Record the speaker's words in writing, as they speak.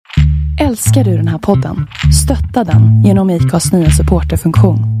Älskar du den här podden? Stötta den genom IKAs nya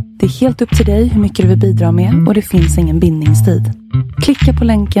supporterfunktion. Det är helt upp till dig hur mycket du vill bidra med och det finns ingen bindningstid. Klicka på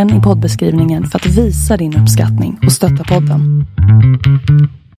länken i poddbeskrivningen för att visa din uppskattning och stötta podden.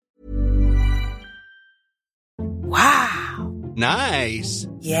 Wow! Nice!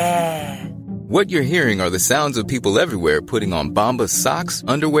 Yeah! What you're hearing are the sounds of people everywhere putting on Bombas socks,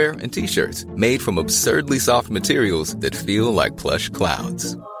 underwear, and T-shirts made from absurdly soft materials that feel like plush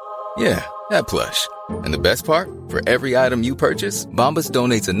clouds. Yeah, that plush. And the best part? For every item you purchase, Bombas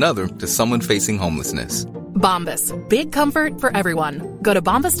donates another to someone facing homelessness. Bombas. Big comfort for everyone. Go to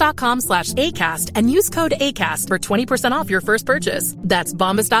bombas.com/ACAST and use code ACAST for 20% off your first purchase. That's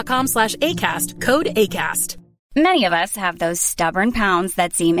bombas.com/ACAST. Code ACAST. Many of us have those stubborn pounds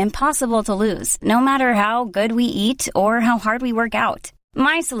that seem impossible to lose, no matter how good we eat or how hard we work out.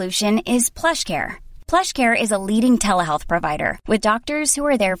 My solution is PlushCare. PlushCare is a leading telehealth provider with doctors who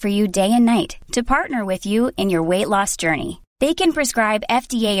are there for you day and night to partner with you in your weight loss journey. They can prescribe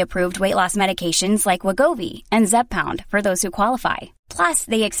FDA-approved weight loss medications like Wegovy and Zepbound for those who qualify. Plus,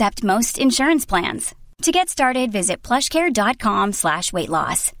 they accept most insurance plans. To get started, visit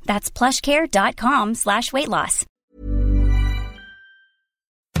plushcare.com/weightloss. That's plushcare.com/weightloss.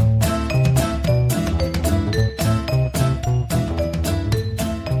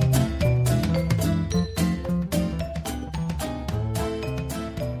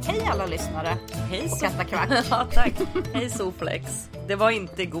 Hej alla lyssnare. Hej och Kattakvack. Ja, tack. Hej Soflex. Det var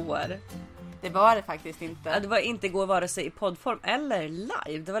inte igår. Det var det faktiskt inte. Ja, det var inte igår vare sig i poddform eller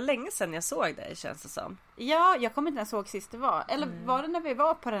live. Det var länge sedan jag såg det, känns det som. Ja, jag kommer inte ens ihåg sist det var. Eller var det när vi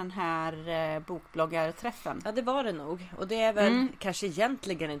var på den här bokbloggarträffen? Ja, det var det nog. Och det är väl kanske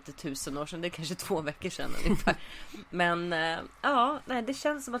egentligen inte 1000 år sedan. Det är kanske 2 veckor sedan ungefär. Men ja, nej, det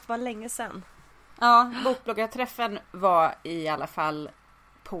känns som att det var länge sedan. Ja, bokbloggarträffen var i alla fall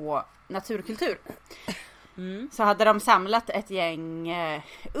på Naturkultur. Så hade de samlat ett gäng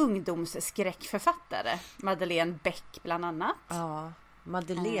ungdomsskräckförfattare. Madeleine Beck bland annat. Ja,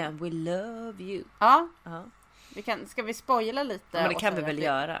 Madeleine, we love you. Ja. Ska vi spoila lite? Ja, men det kan vi väl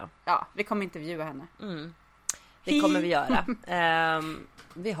göra. Ja, vi kommer intervjua henne. Det kommer vi göra.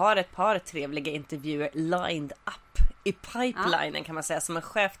 Vi har ett par trevliga intervjuer lined up i pipelinen kan man säga, som en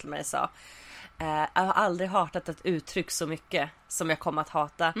chef till mig sa. Jag har aldrig hatat ett uttryck så mycket som jag kommer att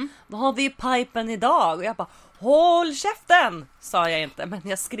hata. Vad har vi i pipen idag? Och jag bara, håll käften! Sa jag inte, men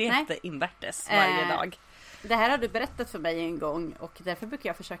jag skrek det invärtes varje dag. Det här har du berättat för mig en gång och därför brukar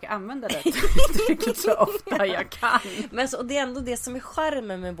jag försöka använda det uttrycket så ofta jag kan. Men så, och det är ändå det som är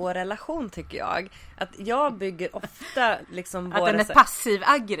charmen med vår relation, tycker jag. Att jag bygger ofta liksom att den är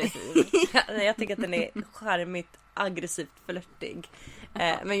passiv-aggressiv. Ja, jag tycker att den är charmigt, aggressivt flörtig.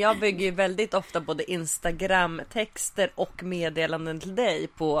 Men jag bygger ju väldigt ofta både Instagram-texter och meddelanden till dig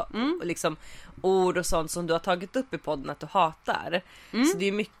på liksom ord och sånt som du har tagit upp i podden att du hatar. Så det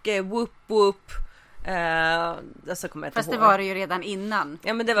är mycket whoop whoop. Alltså fast det var det ju redan innan.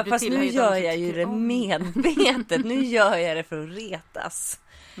 Ja, men det var, fast nu gör jag ju det medvetet. Nu gör jag det för att retas.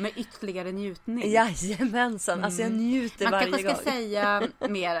 Med ytterligare njutning. Jajamensan, alltså jag njuter varje gång. Man kanske ska säga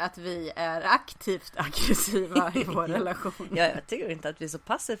mer att vi är aktivt aggressiva i vår relation. Ja, jag tycker inte att vi är så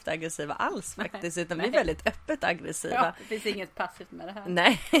passivt aggressiva alls faktiskt. Utan vi är väldigt öppet aggressiva. Ja, det finns inget passivt med det här.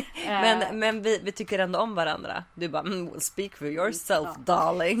 Nej, men vi tycker ändå om varandra. Du bara, speak for yourself,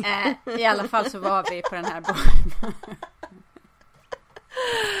 darling. I alla fall så var vi på den här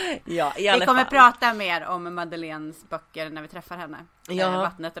Ja, vi kommer prata mer om Madeleines böcker när vi träffar henne.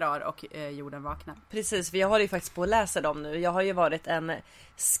 Vattnet drar och jorden vaknar. Precis, för jag håller ju faktiskt på att läsa dem nu. Jag har ju varit en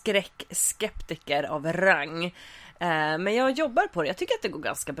skräckskeptiker av rang. Men jag jobbar på det. Jag tycker att det går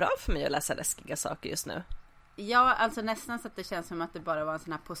ganska bra för mig att läsa läskiga saker just nu. Ja, alltså nästan så att det känns som att det bara var en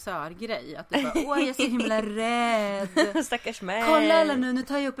sån här posörgrej. Att du bara, jag är så himla rädd. Stackars mig. Kolla alla nu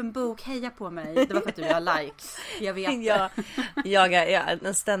tar jag upp en bok, heja på mig. Det var för att du har likes, jag vet. Jag är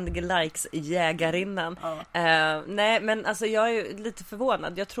den ständiga likes-jägarinnan. Nej, men alltså jag är ju lite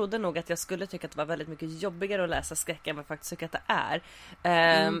förvånad. Jag trodde nog att jag skulle tycka att det var väldigt mycket jobbigare att läsa skräck än vad jag faktiskt tycker att det är.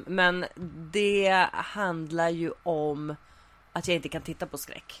 Men det handlar ju om att jag inte kan titta på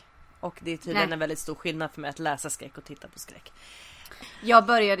skräck. Och det är tydligen en väldigt stor skillnad för mig att läsa skräck och titta på skräck. Jag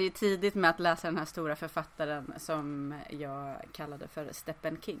började ju tidigt med att läsa den här stora författaren som jag kallade för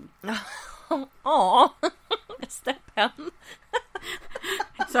Stephen King. Ja, Stephen.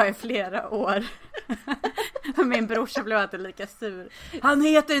 Så i flera år. Min brorsa blev alltid lika sur. Han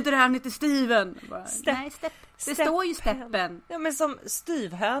heter inte det här, han heter Steven. Nej, det står ju Stephen. Ja, men som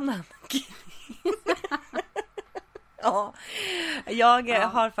styvhönan. Ja, jag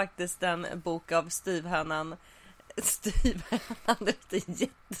har faktiskt en bok av styvhönan Styvhönan, det är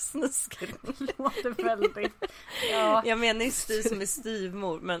jättesnuskigt. Det låter väldigt... Ja. Jag menar ju Styv som är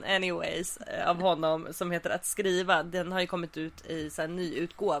styvmor, men anyways, av honom som heter Att skriva. Den har ju kommit ut i så här ny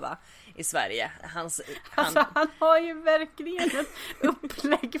utgåva i Sverige. Han har ju verkligen ett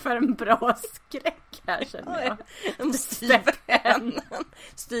upplägg för en bra skräck här, känner jag. Om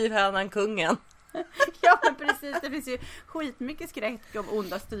Styvhönan, kungen. Ja, men precis. Det finns ju skitmycket skräck om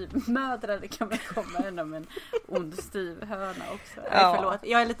onda styvmödrar. Det kan väl komma om en ond styvhöna också. Ja. Förlåt.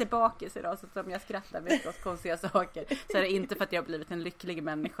 Jag är lite bakis idag, så om jag skrattar mycket åt konstiga saker så är det inte för att jag har blivit en lycklig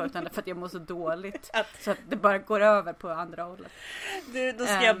människa, utan för att jag mår så dåligt så att det bara går över på andra hållet. Du, då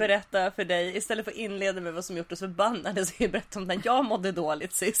ska jag berätta för dig, istället för att inleda med vad som gjort oss förbannade, så ska jag berätta om när jag mådde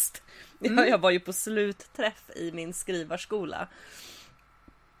dåligt sist. Jag var ju på slutträff i min skrivarskola.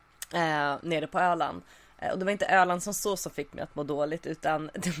 Nere på Öland. Och det var inte Öland som fick mig att må dåligt, utan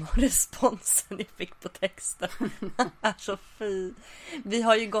det var responsen jag fick på texten. Så fy. Vi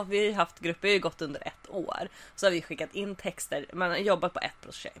har ju haft grupper, vi har ju gått under 1 år. Så har vi skickat in texter. Man har jobbat på ett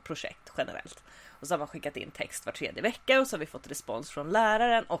projekt generellt. Och så har man skickat in text var 3:e vecka, och så har vi fått respons från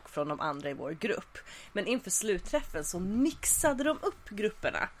läraren och från de andra i vår grupp. Men inför slutträffen så mixade de upp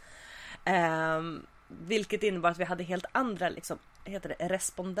grupperna. Vilket innebar att vi hade helt andra heter det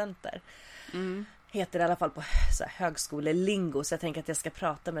respondenter. Heter det i alla fall på så här högskolelingo, så jag tänker att jag ska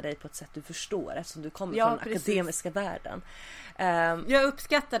prata med dig på ett sätt du förstår, eftersom du kommer från den akademiska världen. Jag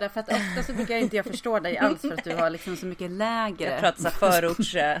uppskattar det, för att ofta så brukar jag förstå dig alls, för att du har liksom så mycket lägre. Jag pratar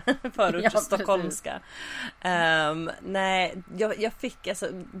förorts stockholmska. Nej, jag fick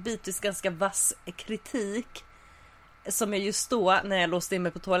bitvis ganska vass kritik. Som jag just då, när jag låste in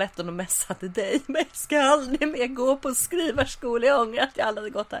mig på toaletten och mässade dig, men jag ska aldrig mer gå på skrivarskola, jag ångrar att jag aldrig hade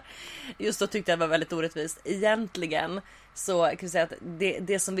gått där. Just då tyckte jag det var väldigt orättvist. Egentligen så kan jag säga att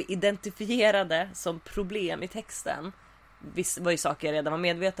det som vi identifierade som problem i texten var ju saker jag redan var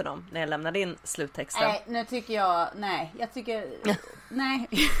medveten om när jag lämnade in sluttexten. Nej,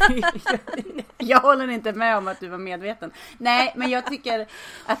 jag håller inte med om att du var medveten. Nej, men jag tycker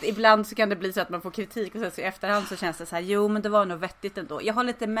att ibland så kan det bli så att man får kritik, och så i efterhand så känns det så här, jo men det var nog vettigt ändå. Jag håller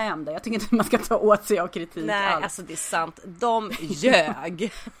inte med om det. Jag tycker inte man ska ta åt sig av kritik. Nej, alls. alltså det är sant. De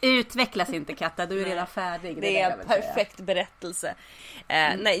ljög. Utvecklas inte, Katta, du är redan färdig. Det är en perfekt berättelse.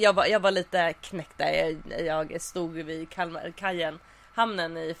 Nej, jag var lite knäckt där. Jag stod vid Kalmarkajen,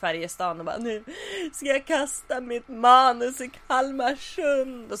 hamnen i Färjestad, och bara, nu ska jag kasta mitt manus i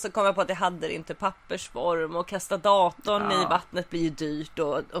Kalmarsund. Och så kom jag på att jag hade inte pappersform, och kasta datorn i vattnet blir ju dyrt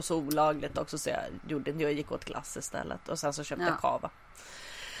och så olagligt också, så jag gick åt glass istället, och sen så köpte jag kava.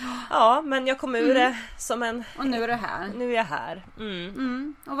 Ja, men jag kom ur det som en... Och nu är du här. Nu är jag här.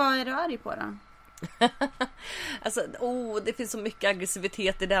 Och vad är du arg på då? Alltså, det finns så mycket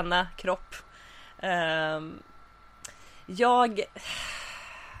aggressivitet i denna kropp.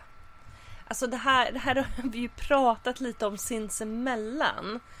 Alltså det här har vi ju pratat lite om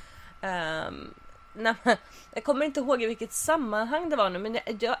sinsemellan. Jag kommer inte ihåg i vilket sammanhang det var nu, men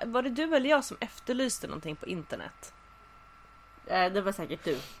var det du eller jag som efterlyste någonting på internet? Det var säkert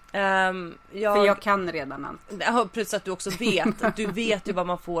du. För jag kan redan allt. Plus att du också vet. Du vet ju vad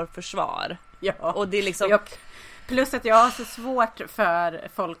man får för svar. Ja. Och det är liksom... Plus att jag har så svårt för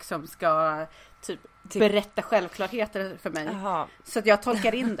folk som ska typ berätta självklarheter för mig. Aha. Så att jag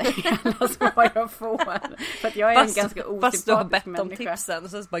tolkar in det i alla svar jag får. För att jag är en ganska osympatisk fast du har bett människa. om tipsen. Och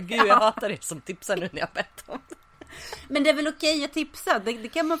så bara, gud jag hatar det som tipsar nu när jag bett om. Men det är väl okej att tipsa. Det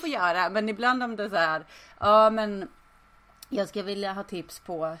kan man få göra. Men ibland om det är så här, ja men jag ska vilja ha tips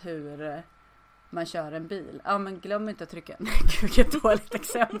på hur man kör en bil. Ja, men glöm inte att trycka. Nej, vilket dåligt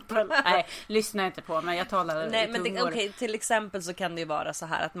exempel. Nej, lyssna inte på mig. Jag talar nej, men okej, till exempel så kan det ju vara så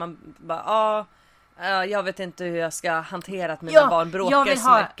här att man bara, jag vet inte hur jag ska hantera att mina barn bråkar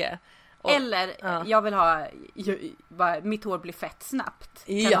så mycket. Eller jag vill ha mitt hår blir fett snabbt.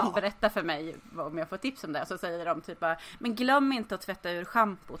 Kan du berätta för mig om jag får tips om det? Så säger de typ bara, men glöm inte att tvätta ur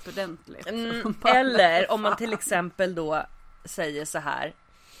schampot ordentligt. Eller om man till exempel då säger så här: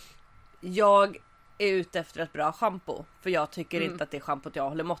 jag är ute efter ett bra shampoo, för jag tycker inte att det är schampot jag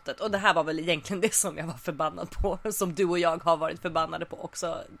håller måttet. Och det här var väl egentligen det som jag var förbannad på, som du och jag har varit förbannade på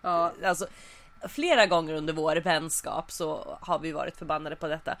också. Alltså flera gånger under vår vänskap så har vi varit förbannade på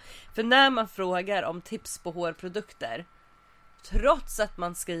detta. För när man frågar om tips på hårprodukter, trots att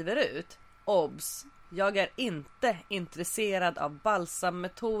man skriver ut obs, jag är inte intresserad av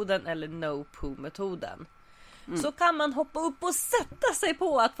balsammetoden eller no-poo-metoden. så kan man hoppa upp och sätta sig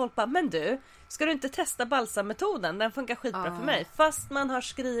på att folk bara, men du, ska du inte testa balsammetoden? Den funkar skitbra för mig. Fast man har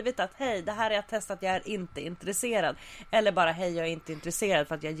skrivit att hej, det här har jag testat, jag är inte intresserad. Eller bara hej, jag är inte intresserad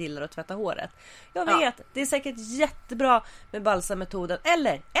för att jag gillar att tvätta håret. Jag vet, det är säkert jättebra med balsammetoden.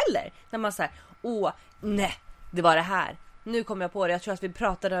 Eller när man säger, nej, det var det här. Nu kom jag på det, jag tror att vi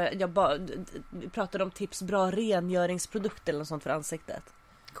pratade om tips, bra rengöringsprodukter eller något sånt för ansiktet.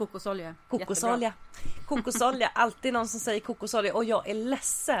 Kokosolja, alltid någon som säger kokosolja och jag är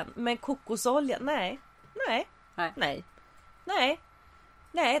ledsen, men kokosolja, nej,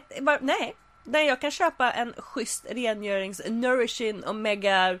 jag kan köpa en schysst rengörings Nourishing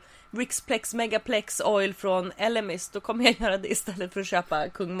Omega Rixplex Megaplex Oil från Elemis, då kommer jag göra det istället för att köpa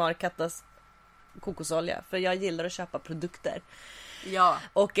Kung Markattas kokosolja, för jag gillar att köpa produkter. Ja,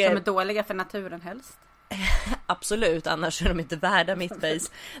 och som är dåliga för naturen helst. Absolut, annars är de inte värda mitt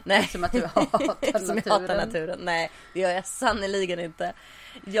face. Nej, som att du hatar naturen. Nej, det gör jag sannoliken inte.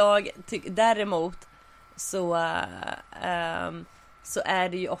 Jag tycker däremot så är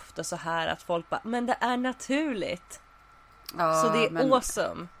det ju ofta så här att folk bara, men det är naturligt. Så det är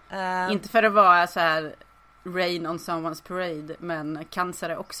awesome. Inte för att vara så här rain on someone's parade, men cancer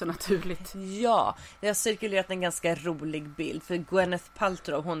är också naturligt. Ja, det har cirkulerat en ganska rolig bild för Gwyneth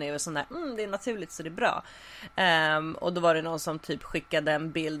Paltrow, hon är väl sån där, det är naturligt så det är bra. Och då var det någon som typ skickade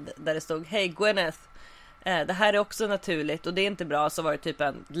en bild där det stod, hej Gwyneth, det här är också naturligt och det är inte bra. Så var det typ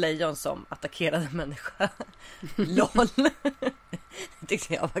en lejon som attackerade en människa. LOL. Det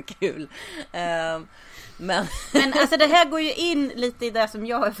tyckte jag var kul. Men alltså det här går ju in lite i det som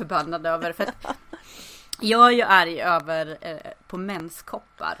jag är förbannad över, för att jag är ju arg över på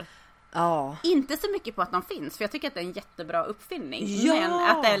menskoppar. Ja. Inte så mycket på att de finns, för jag tycker att det är en jättebra uppfinning. Ja. Men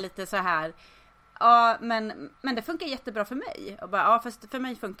att det är lite så här, ja, men det funkar jättebra för mig. Och bara, ja, fast för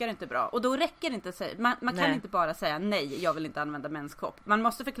mig funkar det inte bra. Och då räcker det inte att säga, man kan inte bara säga nej, jag vill inte använda menskopp. Man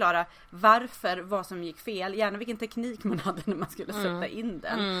måste förklara varför, vad som gick fel, gärna vilken teknik man hade när man skulle sätta in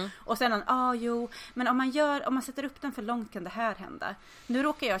den. Och sen, men om man sätter upp den för långt kan det här hända. Nu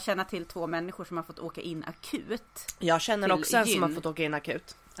råkar jag känna till 2 människor som har fått åka in akut. Jag känner också en som har fått åka in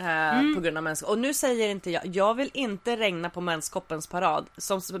akut. På grund av menskopp. Och nu säger inte jag vill inte regna på menskoppens parad.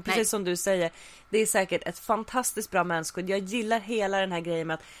 Precis som du säger, det är säkert ett fantastiskt bra mensskydd. Jag gillar hela den här grejen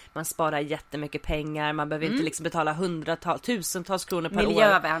med att man sparar jättemycket pengar. Man behöver inte liksom betala tusentals kronor per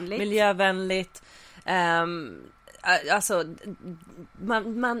år. Miljövänligt. Alltså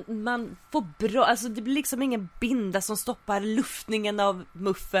man får bra, alltså det blir liksom ingen binda som stoppar luftningen av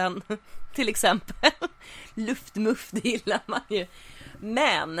muffen till exempel. Luftmuff, det gillar man ju.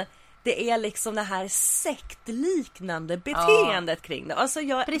 Men det är liksom det här sektliknande beteendet kring det. Alltså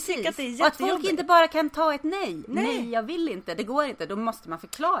jag tycker att det är jättejobbigt. Att folk inte bara kan ta ett nej, jag vill inte, det går inte. Då måste man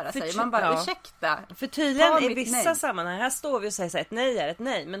förklara sig. Man bara, ursäkta. För tydligen i vissa sammanhang, här står vi och säger så här, ett nej är ett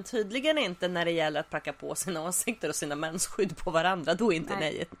nej. Men tydligen inte när det gäller att pracka på sina åsikter och sina mensskydd på varandra. Då är inte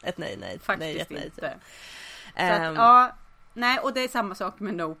nej ett nej. Faktiskt nej, ett nej. Inte. Så att, nej, och det är samma sak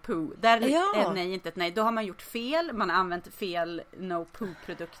med no poo. Där är nej inte ett nej. Då har man gjort fel. Man har använt fel no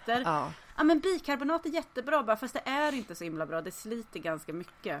poo-produkter. Ja, men bikarbonat är jättebra bara, fast det är inte så himla bra. Det sliter ganska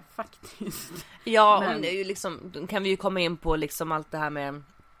mycket faktiskt. Ja, men det är ju liksom, då kan vi ju komma in på liksom allt det här med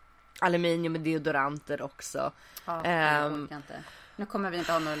aluminium och deodoranter också. Ja, jag orkar inte. Nu kommer vi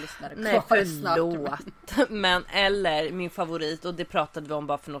inte ha några lyssnare kvar. Nej, förlåt. Men eller min favorit, och det pratade vi om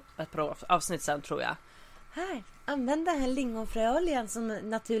bara för ett par avsnitt sedan tror jag. Här, använd den här lingonfröoljan som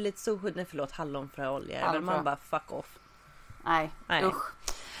naturligt solskydd. Nej, förlåt, hallonfröolja. Eller man bara fuck off. Nej. Usch.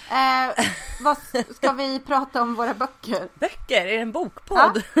 Vad ska vi prata om våra böcker? Böcker? Är det en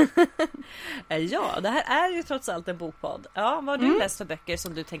bokpodd? Ja, det här är ju trots allt en bokpodd. Ja, vad har du läst för böcker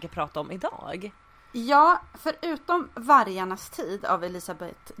som du tänker prata om idag? Ja, förutom Vargarnas tid av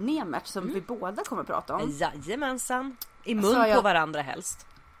Elisabeth Nemert som vi båda kommer prata om. Jajamensan. I mun på varandra helst.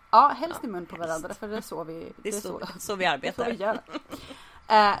 Ja, helst i mun på varandra, för det är så vi, så vi arbetar. Så vi gör.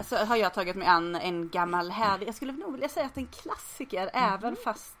 Så har jag tagit mig an en gammal härlig, jag skulle nog vilja säga att en klassiker, även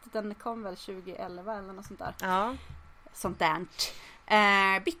fast den kom väl 2011 eller något sånt där. Ja. Sånt där.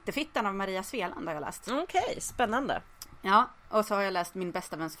 Bitterfittan av Maria Sveland har jag läst. Okej, spännande. Ja, och så har jag läst Min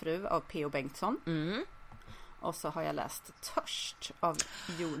bästa väns fru av P.O. Bengtsson. Och så har jag läst Törst av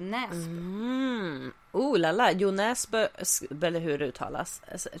Jo Näsbö. Lala, Jo Näsbö, eller hur det uttalas,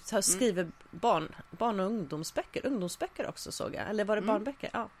 skriver barn- och ungdomsböcker också, såg jag. Eller var det barnböcker?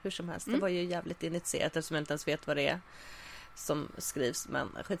 Ja, hur som helst. Det var ju jävligt initierat eftersom jag inte ens vet vad det är som skrivs, men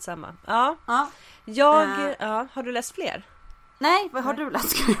skitsamma. Ja. Har du läst fler? Nej, vad har du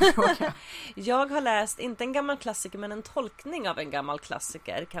läst? Jag har läst, inte en gammal klassiker, men en tolkning av en gammal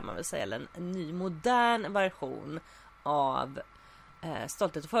klassiker kan man väl säga. Eller en ny modern version av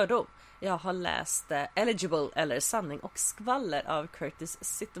Stolthet och fördom. Jag har läst Eligible eller Sanning och skvaller av Curtis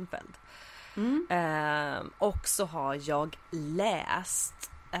Sittenfeld. Och så har jag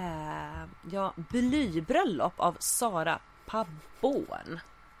läst Blybröllop av Sara Pabon.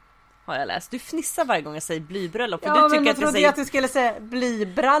 Har jag läst. Du fnissar varje gång jag säger blybröllop. Ja, men jag trodde att du skulle säga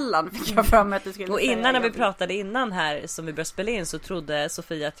blybrallan. Fick jag för mig att du skulle och säga. innan när vi pratade innan här som vi började spela in så trodde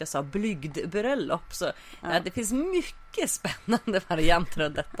Sofia att jag sa blygdbröllop. Så det finns mycket spännande varianter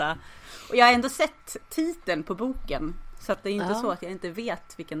av detta. Och jag har ändå sett titeln på boken. Så att det är inte så att jag inte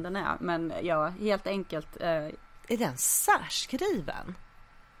vet vilken den är. Men ja, helt enkelt. Är den särskriven?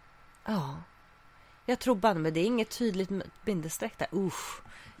 Ja. Jag tror bara, men det är inget tydligt bindestreck där.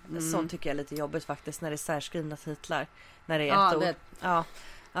 Sånt tycker jag är lite jobbigt faktiskt när det är särskrivna titlar. När det är ett ord.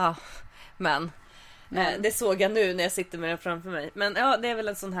 Ja. Men det såg jag nu när jag sitter med den framför mig. Men ja, det är väl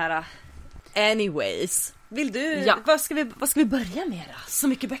en sån här anyways. Vill du, vad ska vi börja med då? Så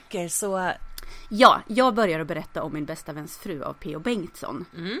mycket böcker så... Ja, jag börjar att berätta om Min bästa väns fru av P.O. Bengtsson.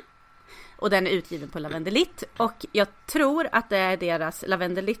 Och den är utgiven på Lavendelitt. Och jag tror att det är deras...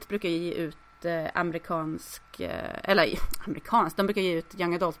 Lavendelitt brukar ge ut de brukar ge ut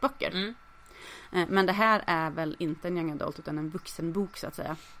young adult-böcker. Men det här är väl inte en young adult utan en vuxenbok så att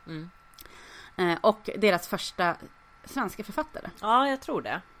säga. Och deras första svenska författare. Ja, jag tror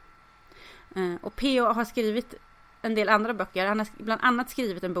det. Och P.O. har skrivit en del andra böcker. Han har bland annat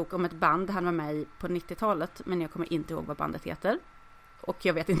skrivit en bok om ett band han var med i på 90-talet, men jag kommer inte ihåg vad bandet heter. Och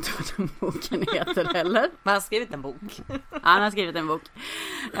jag vet inte vad den boken heter heller. Men han har skrivit en bok. Han har skrivit en bok.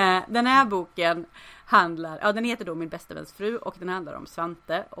 Den här boken handlar... den heter då Min bästa väns fru och den handlar om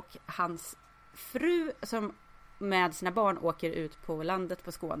Svante och hans fru som med sina barn åker ut på landet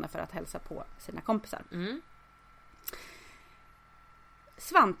på Skåne för att hälsa på sina kompisar.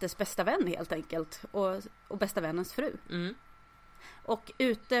 Svantes bästa vän helt enkelt och bästa vännens fru. Och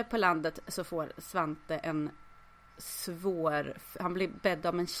ute på landet så får Svante han blir bedd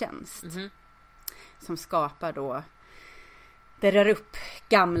om en tjänst som skapar då, det rör upp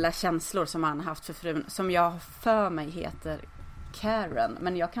gamla känslor som han har haft för frun, som jag för mig heter Karen,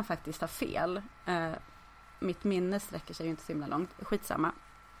 men jag kan faktiskt ha fel. Mitt minne sträcker sig ju inte så himla långt, skitsamma.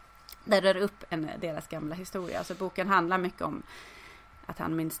 Det rör upp deras gamla historia, alltså boken handlar mycket om att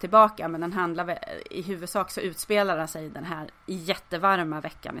han minns tillbaka, men den handlar i huvudsak så utspelar den sig den här jättevarma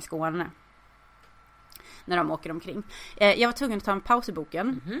veckan i Skåne. När de åker omkring. Jag var tvungen att ta en paus i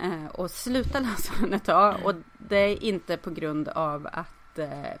boken och sluta läsa den ett tag. Och det är inte på grund av att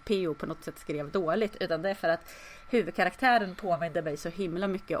P.O. på något sätt skrev dåligt, utan det är för att huvudkaraktären påminner mig så himla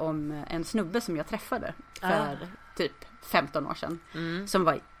mycket om en snubbe som jag träffade för typ 15 år sedan. Som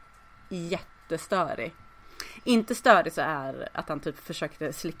var jättestörig. Inte störig så är att han typ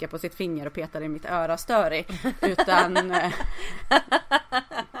försökte slicka på sitt finger och petade i mitt öra störig, utan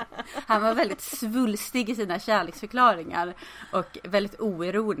han var väldigt svulstig i sina kärleksförklaringar och väldigt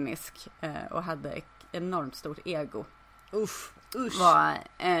oironisk och hade ett enormt stort ego. Usch.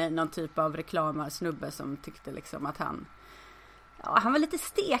 Var någon typ av reklamarsnubbe som tyckte liksom att han var lite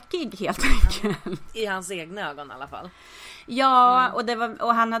stekig helt enkelt. I hans egna ögon i alla fall. Ja,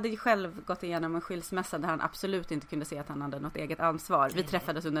 och han hade ju själv gått igenom en skilsmässa där han absolut inte kunde se att han hade något eget ansvar. Vi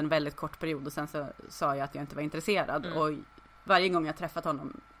träffades under en väldigt kort period och sen så sa jag att jag inte var intresserad. Och varje gång jag träffat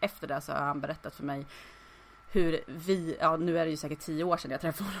honom efter det så har han berättat för mig hur nu är det ju säkert 10 år sedan jag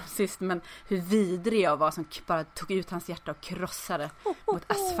träffade honom sist, men hur vidrig jag var som bara tog ut hans hjärta och krossade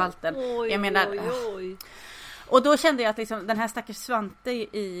mot asfalten. Jag menar... Och då kände jag att liksom, den här stackars Svante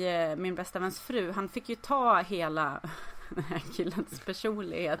i Min bästa väns fru, han fick ju ta hela den här killens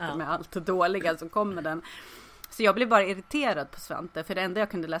personlighet med allt dåliga som kom med den. Så jag blev bara irriterad på Svante, för det enda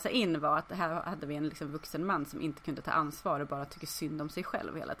jag kunde läsa in var att här hade vi en liksom vuxen man som inte kunde ta ansvar och bara tycker synd om sig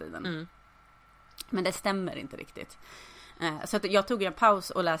själv hela tiden. Men det stämmer inte riktigt. Så att jag tog en paus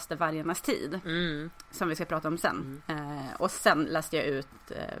och läste Vargarnas tid, som vi ska prata om sen. Och sen läste jag ut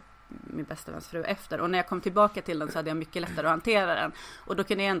Min bästa väns fru efter. Och när jag kom tillbaka till den så hade jag mycket lättare att hantera den. Och då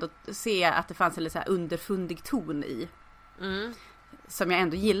kunde jag ändå se att det fanns en lite så här underfundig ton i. Som jag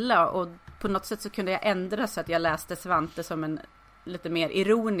ändå gillade. Och på något sätt så kunde jag ändra så att jag läste Svante som en lite mer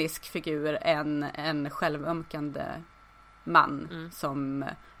ironisk figur än en självömkande man som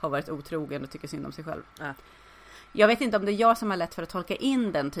har varit otrogen och tycker synd om sig själv. Jag vet inte om det är jag som har lätt för att tolka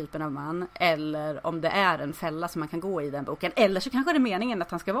in den typen av man, eller om det är en fälla som man kan gå i den boken, eller så kanske det är meningen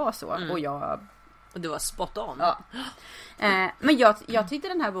att han ska vara så. Och du var spot on. Ja. Men jag tyckte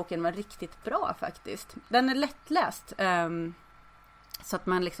den här boken var riktigt bra faktiskt. Den är lättläst. Så att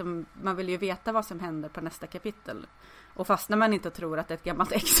man vill ju veta vad som händer på nästa kapitel. Och fast när man inte tror att det är ett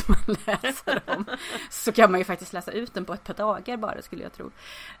gammalt ex man läser om, så kan man ju faktiskt läsa ut den på ett par dagar bara, skulle jag tro.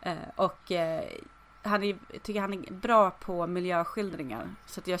 Tycker han är bra på miljöskildringar.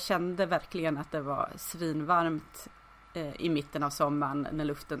 Så att jag kände verkligen att det var svinvarmt i mitten av sommaren när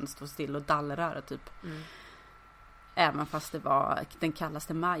luften stod still och dallrar typ. Även fast det var den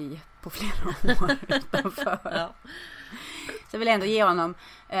kallaste maj på flera år utanför. Ja. Så vill jag ändå ge honom.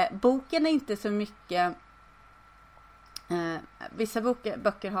 Boken är inte så mycket... vissa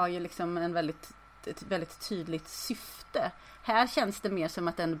böcker har ju liksom ett väldigt tydligt syfte. Här känns det mer som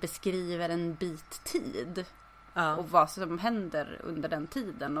att den beskriver en bit tid. Ja. Och vad som händer under den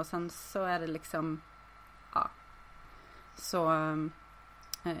tiden. Och sen så är det liksom... Ja. Så...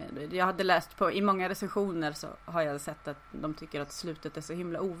 jag hade läst i många recensioner, så har jag sett att de tycker att slutet är så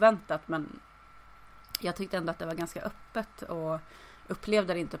himla oväntat, men jag tyckte ändå att det var ganska öppet och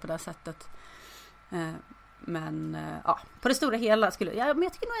upplevde det inte på det sättet. Men på det stora hela men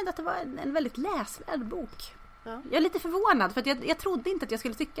jag tycker nog ändå att det var en väldigt läsvärd bok. Ja. Jag är lite förvånad, för att jag trodde inte att jag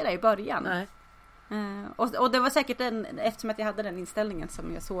skulle tycka det i början. Nej. Och det var säkert eftersom att jag hade den inställningen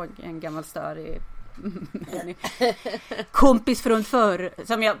som jag såg en gammal störig kompis från förr,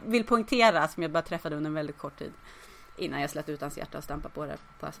 som jag vill poängtera, som jag bara träffade under en väldigt kort tid innan jag släppte ut hans hjärta och stampade på det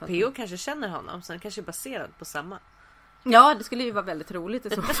på asfalten. P.O. kanske känner honom, så han kanske är baserad på samma. Ja, det skulle ju vara väldigt roligt i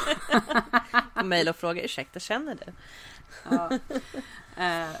så fall. Mail och fråga, ursäkta, känner du? Ja.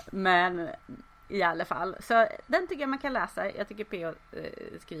 Men i alla fall, så den tycker jag man kan läsa. Jag tycker P.O.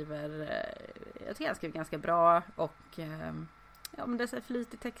 skriver ganska bra, och men det är så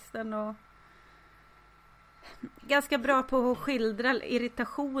flyt i texten och ganska bra på att skildra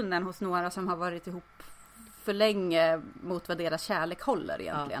irritationen hos några som har varit ihop för länge mot vad deras kärlek håller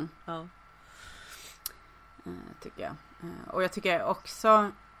egentligen. Ja. Tycker jag. Och jag tycker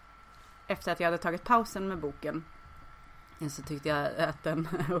också, efter att jag hade tagit pausen med boken, så tyckte jag att den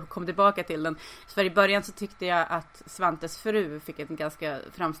kom tillbaka till den. För i början så tyckte jag att Svantes fru fick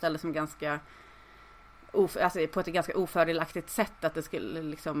framställdes som ganska på ett ganska ofördelaktigt sätt, att det skulle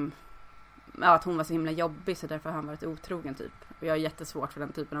liksom att hon var så himla jobbig, så därför har han varit otrogen typ. Och jag är jättesvårt för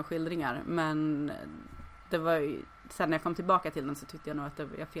den typen av skildringar, men det var ju, sen när jag kom tillbaka till den så tyckte jag nog att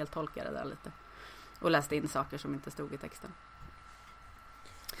jag feltolkade det där lite och läste in saker som inte stod i texten.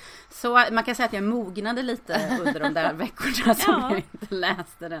 Så man kan säga att jag mognade lite under de där veckorna som jag inte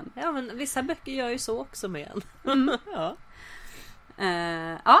läste den. Ja, men vissa böcker gör ju så också med en.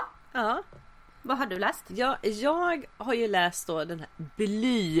 Ja. Vad har du läst? Ja, jag har ju läst då den här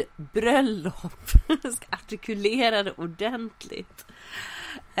Blybröllop. Jag ska artikulera det ordentligt.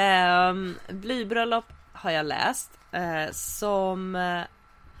 Blybröllop har jag läst. Som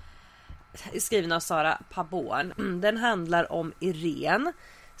skriven av Sara Paborn. Den handlar om Irene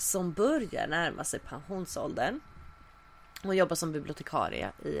som börjar närma sig pensionsåldern. Hon jobbar som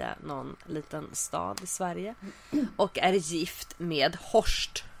bibliotekarie i någon liten stad i Sverige. Och är gift med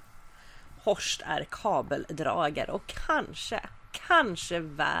Horst. Horst är kabeldragare och kanske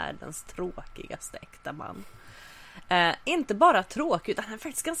världens tråkigaste äkta man. Inte bara tråkig, utan han är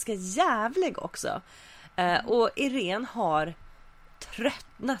faktiskt ganska jävlig också. Och Irene har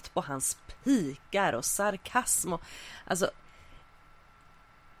tröttnat på hans pikar och sarkasm. Och, alltså,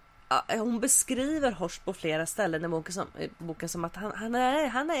 hon beskriver Horst på flera ställen i boken som att han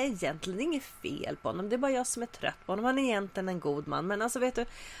är egentligen inget fel på honom. Det är bara jag som är trött på honom. Han är egentligen en god man. Men alltså vet du,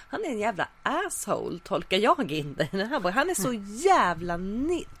 han är en jävla asshole, tolkar jag in det i den här boken. Han är så jävla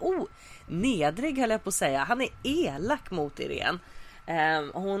nedrig, höll jag på att säga. Han är elak mot Irene.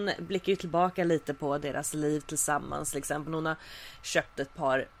 Hon blickar ju tillbaka lite på deras liv tillsammans. Till exempel hon har köpt ett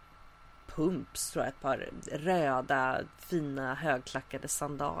par pumps, tror jag, ett par röda fina högklackade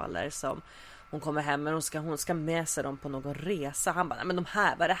sandaler som hon kommer hem med. Hon ska med sig dem på någon resa. Han bara, men de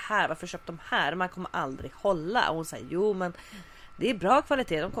här, vad är det här? Varför köpt de här? Man kommer aldrig hålla. Och hon säger, jo men det är bra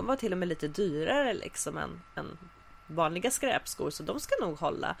kvalitet. De kommer vara till och med lite dyrare liksom än vanliga skräpskor, så de ska nog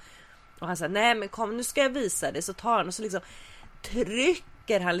hålla. Och han säger, nej men kom, nu ska jag visa det. Så tar han och så liksom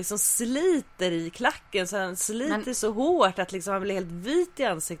trycker han, liksom sliter i klacken, så han sliter så hårt att liksom han blir helt vit i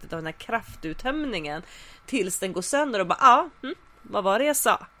ansiktet av den här kraftuttömningen tills den går sönder och bara, vad var det jag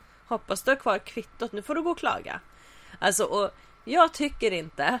sa? Hoppas du har kvar kvittot, nu får du gå och klaga. Alltså, och jag tycker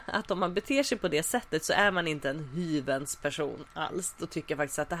inte att om man beter sig på det sättet så är man inte en hyvens person alls. Då tycker jag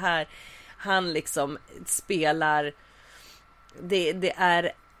faktiskt att det här, han liksom spelar, det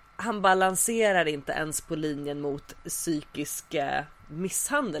är, han balanserar inte ens på linjen mot psykisk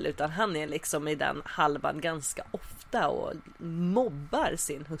misshandel, utan han är liksom i den halvan ganska ofta och mobbar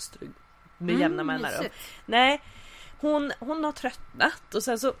sin hustru med jämna mellanrum. Nej, hon har tröttnat och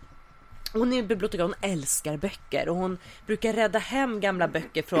sen så hon är bibliotekar, hon älskar böcker och hon brukar rädda hem gamla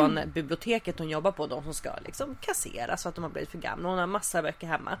böcker från biblioteket hon jobbar på, de som ska liksom kasseras för att de har blivit för gamla. Hon har massa böcker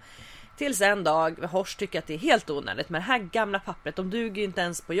hemma. Tills en dag Horst tycker att det är helt onödigt med det här gamla pappret, de duger ju inte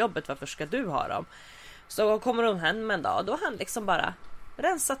ens på jobbet, varför ska du ha dem? Så kommer hon hem en dag, då har han liksom bara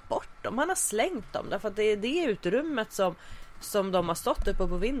rensat bort dem, han har slängt dem därför att det är det utrymmet som de har stått uppe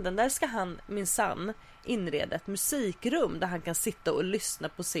på vinden, där ska han minsann inreda ett musikrum där han kan sitta och lyssna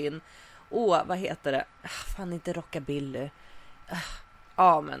på sin vad heter det? Fan, inte rockabilly.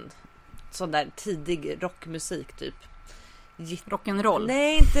 Ja, men sån där tidig rockmusik typ. Rock'n'roll.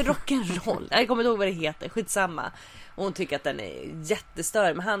 Nej, inte rock'n'roll. Jag kommer inte ihåg vad det heter. Skitsamma. Och hon tycker att den är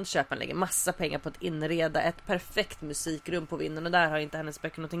jättestörre. Men han köper lägger massa pengar på att inreda ett perfekt musikrum på vinden. Och där har inte hennes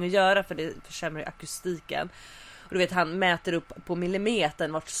böcker någonting att göra, för det försämrar akustiken. Och du vet, han mäter upp på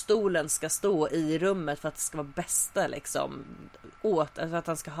millimetern vart stolen ska stå i rummet för att det ska vara bästa liksom för att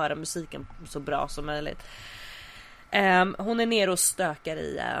han ska höra musiken så bra som möjligt. Hon är nere och stökar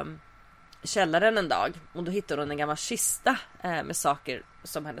i källaren en dag och då hittar hon en gammal kista med saker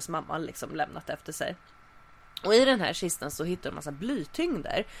som hennes mamma liksom lämnat efter sig. Och i den här kistan så hittar hon en massa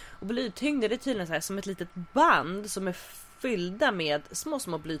blytyngder. Och blytyngder är tydligen så här som ett litet band som är fyllda med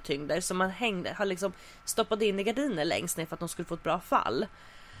små blytyngder som man har liksom stoppat in i gardiner längst ner för att de skulle få ett bra fall.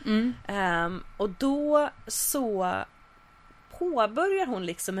 Och då så påbörjar hon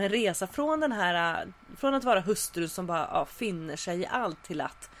liksom en resa från att vara hustru som bara finner sig i allt till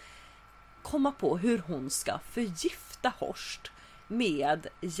att komma på hur hon ska förgifta Horst med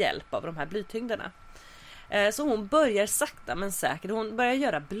hjälp av de här blytyngderna. Så hon börjar sakta men säkert, hon börjar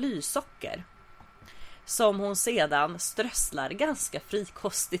göra blysocker som hon sedan strösslar ganska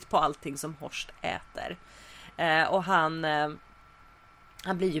frikostigt på allting som Horst äter. Och han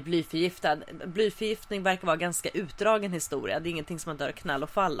blir ju blyförgiftad. Blyförgiftning verkar vara ganska utdragen historia. Det är ingenting som man dör knall och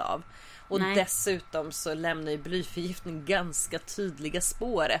fall av. Och dessutom så lämnar ju blyförgiftning ganska tydliga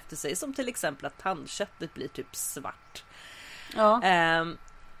spår efter sig. Som till exempel att tandköttet blir typ svart. Ja.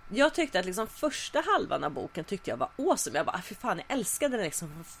 Jag tyckte att liksom första halvan av boken tyckte jag var awesome. Jag bara, fy fan, jag älskade den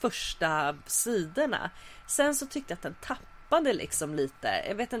liksom första sidorna. Sen så tyckte jag att den tappade liksom lite.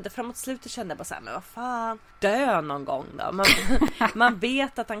 Jag vet inte, framåt slutet kände jag bara så här, men vad fan, dö någon gång då. Man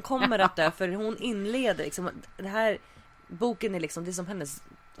vet att han kommer att dö, för hon inleder liksom, det här boken är liksom, det är som hennes,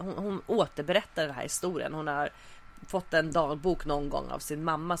 hon återberättar den här historien. Hon har fått en dagbok någon gång av sin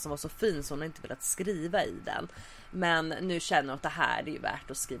mamma som var så fin så hon har inte velat skriva i den. Men nu känner hon att det här är ju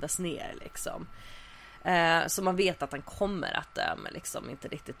värt att skrivas ner liksom. Så man vet att han kommer att dö, men liksom inte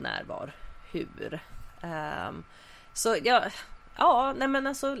riktigt när, var, hur. Så nej men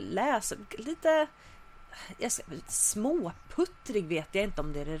alltså läs lite, småputtrig vet jag inte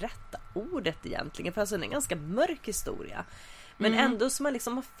om det är det rätta ordet egentligen, för alltså det är en ganska mörk historia. Men ändå som man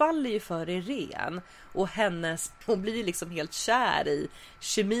liksom faller ju för Irene och hon blir liksom helt kär i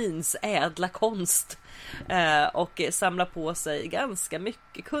kemins ädla konst och samlar på sig ganska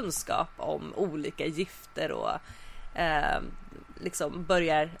mycket kunskap om olika gifter och liksom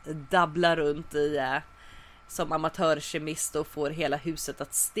börjar dabbla runt i som amatörkemist och får hela huset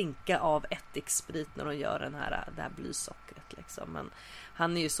att stinka av ättiksprit när de gör det här blysockret liksom. Men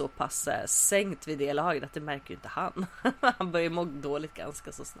han är ju så pass sänkt vid det laget att det märker ju inte han. Han börjar må dåligt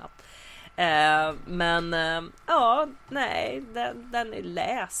ganska så snabbt. Men den är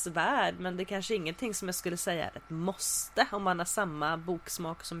läsvärd, men det är kanske ingenting som jag skulle säga är ett måste om man har samma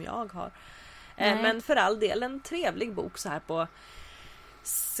boksmak som jag har. Men för all del en trevlig bok så här på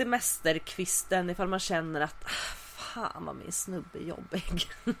semesterkvisten ifall man känner att fan vad min snubbe är jobbig.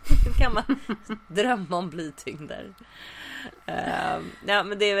 Kan man drömma om blytyngder.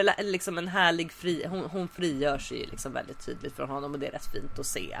 Men det är väl liksom en härlig hon frigör sig ju liksom väldigt tydligt från honom, och det är rätt fint att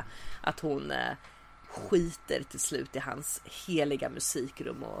se att hon skiter till slut i hans heliga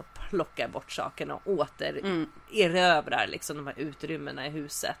musikrum och plockar bort sakerna och erövrar liksom de här utrymmena i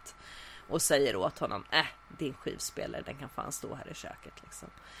huset och säger åt honom, din skivspelare, den kan fan stå här i köket liksom.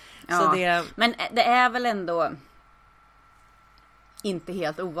 Ja, så men det är väl ändå inte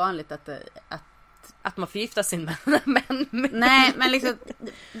helt ovanligt att man förgiftar sin män. Nej, men liksom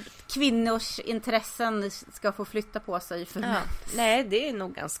kvinnors intressen ska få flytta på sig för män. Nej, det är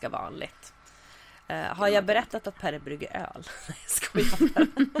nog ganska vanligt. Har jag berättat att Perre brygger öl? Nej, skojar.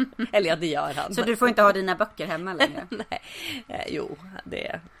 Eller ja, det gör han. Så du får inte ha dina böcker hemma längre? Nej, jo,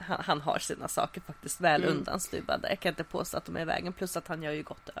 han har sina saker faktiskt väl undanstuvade. Jag kan inte påstå att de är i vägen, plus att han gör ju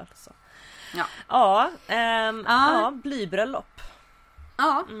gott öl. Så. Blybröllop.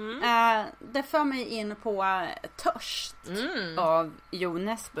 Ja, det för mig in på Törst av Jo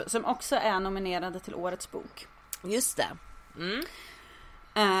Nesbø, som också är nominerade till årets bok. Just det.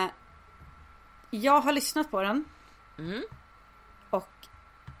 Jag har lyssnat på den. Och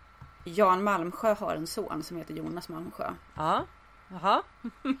Jan Malmsjö har en son som heter Jonas Malmsjö. Ja. Jaha.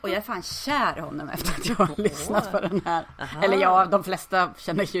 Och jag är fan kär i honom efter att jag har lyssnat på den här. Aha. Eller ja, de flesta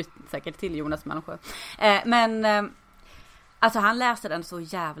känner ju säkert till Jonas Malmsjö. Alltså han läser den så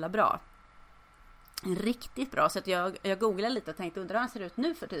jävla bra. Riktigt bra. Så att jag googlade lite och tänkte undra hur han ser ut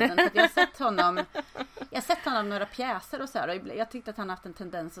nu för tiden. För att jag har sett honom några pjäser och så här. Och jag tyckte att han haft en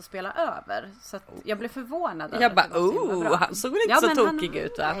tendens att spela över. Så att jag blev förvånad. Jag bara, han såg väl inte så tokig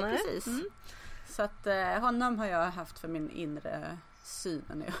ut. Nej, precis. Så att honom har jag haft för min inre syn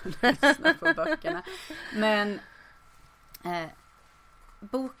när jag lyssnar på böckerna. Men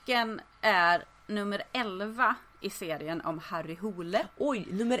boken är nummer 11 i serien om Harry Hole. Oj,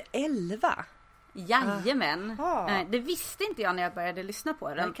 nummer 11? Jajamän. Det visste inte jag när jag började lyssna på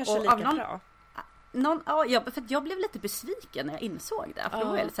den. Det kanske lika bra. För jag blev lite besviken när jag insåg det. För då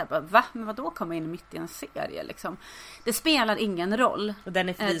var jag lite såhär, va? Men vadå komma in mitt i en serie liksom? Det spelar ingen roll. Och den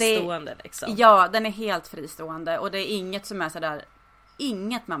är fristående liksom. Ja, den är helt fristående. Och det är inget som är sådär,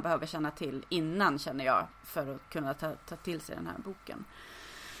 inget man behöver känna till innan, känner jag, för att kunna ta till sig den här boken.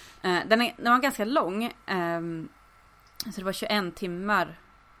 Den var ganska lång. Så det var 21 timmar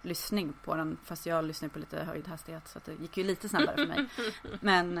lyssning på den, fast jag lyssnade på lite höjd hastighet, så att det gick ju lite snabbare för mig.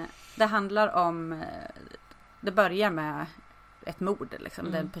 Men det handlar om, det börjar med ett mord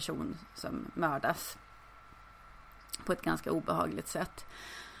liksom. Det är en person som mördas på ett ganska obehagligt sätt.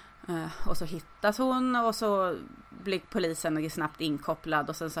 Och så hittas hon och så blir polisen snabbt inkopplad,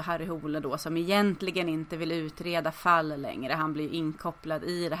 och sen så Harry Hole då, som egentligen inte vill utreda fall längre, han blir inkopplad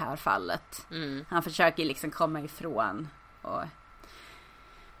i det här fallet. Han försöker liksom komma ifrån och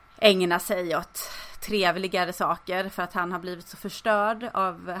ägna sig åt trevligare saker för att han har blivit så förstörd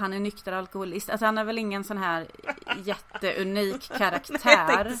han är nykter alkoholist. Alltså han är väl ingen sån här jätteunik karaktär. Jag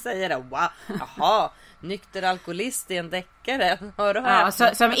tänkte säga det, wow, jaha, nykter alkoholist i en deckare. Hör du här?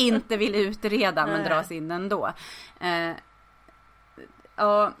 Ja, som inte vill utreda men dras in ändå.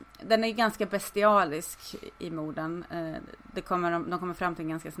 Ja, den är ganska bestialisk i morden. De kommer fram till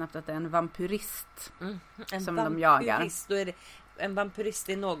ganska snabbt att det är en vampyrist som de jagar. Då är det en vampyrist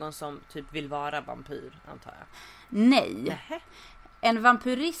är någon som typ vill vara vampyr, antar jag. Nej. Nähä. En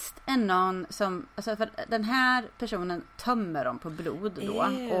vampyrist är någon som, alltså för den här personen tömmer dem på blod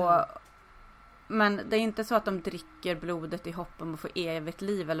då. Men det är inte så att de dricker blodet i hopp om att få evigt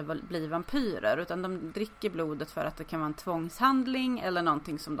liv eller bli vampyrer, utan de dricker blodet för att det kan vara en tvångshandling eller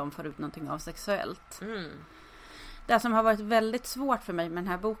någonting som de får ut någonting av sexuellt. Det som har varit väldigt svårt för mig med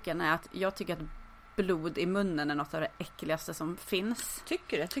den här boken är att jag tycker att blod i munnen är något av det äckligaste som finns.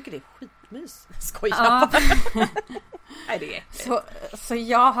 Tycker du? Jag tycker det är skitmys. Skojar. Nej, det är så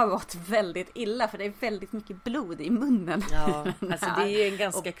jag har gått väldigt illa, för det är väldigt mycket blod i munnen. Ja, alltså det är ju en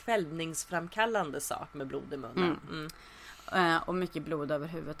ganska kvällningsframkallande sak med blod i munnen. Och mycket blod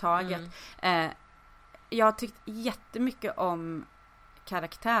överhuvudtaget. Jag har tyckt jättemycket om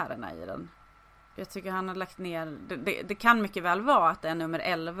karaktärerna i den. Jag tycker han har lagt ner, det kan mycket väl vara att det är nummer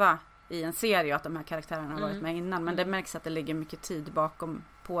 11 i en serie, att de här karaktärerna har varit med innan, men det märks att det ligger mycket tid bakom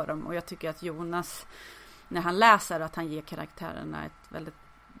på dem, och jag tycker att Jonas, när han läser, att han ger karaktärerna ett väldigt,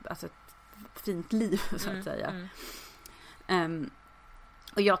 alltså ett fint liv så att säga.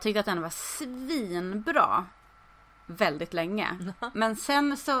 Och jag tyckte att den var svinbra väldigt länge. Men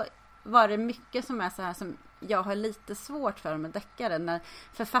sen så var det mycket som är så här som jag har lite svårt för med deckare, när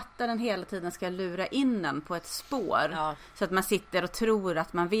författaren hela tiden ska lura in en på ett spår, så att man sitter och tror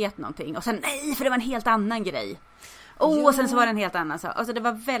att man vet någonting, och sen nej, för det var en helt annan grej. Och sen så var det en helt annan sak. Alltså det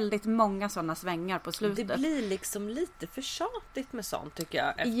var väldigt många sådana svängar på slutet. Det blir liksom lite för tjatigt med sånt, tycker jag,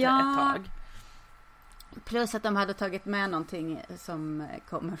 efter ett tag. Plus att de hade tagit med någonting som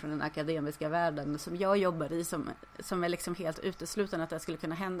kommer från den akademiska världen som jag jobbar i, som är liksom helt utesluten att det skulle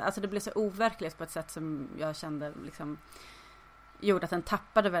kunna hända. Alltså det blev så overkligt på ett sätt som jag kände liksom gjorde att den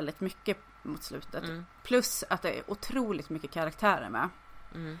tappade väldigt mycket mot slutet. Plus att det är otroligt mycket karaktärer med.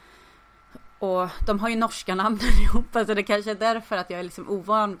 Och de har ju norska namn ihop, alltså det kanske är därför att jag är liksom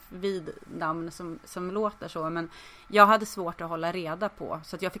ovan vid namn som låter så, men jag hade svårt att hålla reda på,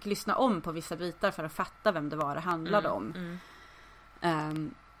 så att jag fick lyssna om på vissa bitar för att fatta vem det var det handlade om.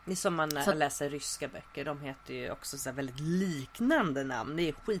 Det är som man läser ryska böcker, de heter ju också så väldigt liknande namn, det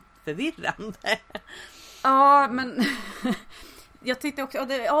är skitförvirrande. Ja, men jag tyckte också,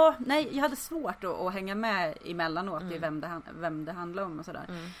 jag hade svårt att hänga med emellanåt i vem det handlar om och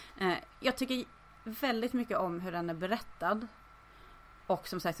sådär. Jag tycker väldigt mycket om hur den är berättad. Och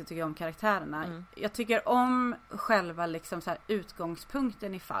som sagt så tycker jag om karaktärerna. Jag tycker om själva liksom så här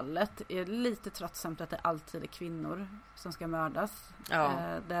utgångspunkten i fallet. Det är lite tröttsamt att det alltid är kvinnor som ska mördas.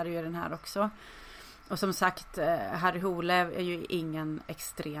 Där är ju den här också. Och som sagt, Harry Hole är ju ingen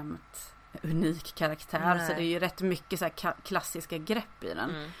extremt unik karaktär. Nej. Så det är ju rätt mycket så här klassiska grepp i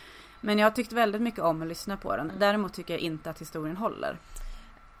den. Men jag har tyckt väldigt mycket om att lyssna på den. Däremot tycker jag inte att historien håller.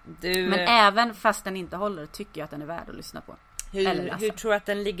 Men även fast den inte håller tycker jag att den är värd att lyssna på. Hur tror du att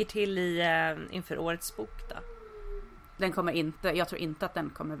den ligger till inför årets bok då? Jag tror inte att den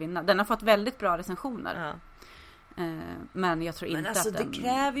kommer vinna. Den har fått väldigt bra recensioner. Men jag tror inte alltså, att den... det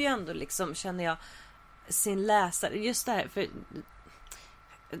kräver ju ändå liksom, känner jag, sin läsare. Just det här, för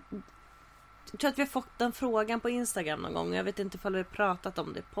jag tror att vi har fått den frågan på Instagram någon gång. Jag vet inte ifall vi har pratat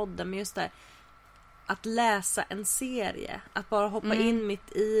om det i podden, men just det här, att läsa en serie, att bara hoppa in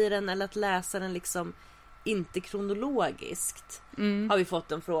mitt i den, eller att läsa den liksom inte kronologiskt. Har vi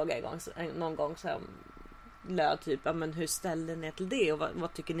fått en fråga någon gång så här, löd typ, ja, men hur ställer ni till det och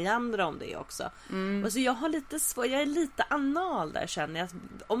vad tycker ni andra om det också? Och så jag har lite jag är lite anal där, känner jag.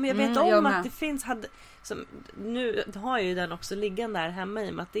 Om jag vet om att det finns nu har jag ju den också liggande där hemma, i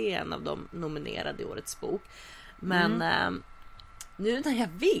och med att det är en av de nominerade i årets bok. Men nu när jag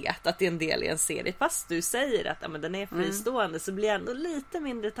vet att det är en del i en serie, fast du säger att men den är fristående, så blir jag ändå lite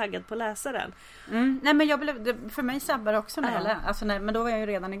mindre taggad på läsaren. Nej, men för mig sabbar det också men då var jag ju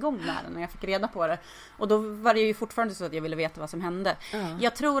redan igång med den när jag fick reda på det. Och då var det ju fortfarande så att jag ville veta vad som hände.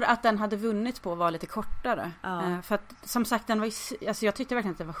 Jag tror att den hade vunnit på att vara lite kortare. För att som sagt, den var ju, alltså jag tyckte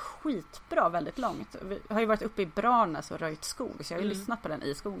verkligen att det var skitbra väldigt långt. Vi har ju varit uppe i Branäs och röjt skog, så jag har ju lyssnat på den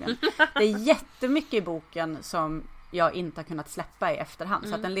i skogen. Det är jättemycket i boken som jag inte har kunnat släppa i efterhand.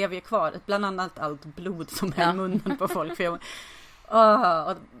 Så att den lever ju kvar. Bland annat allt blod som är i munnen på folk. För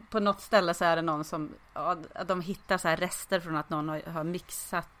och på något ställe så är det någon som... de hittar så här rester från att någon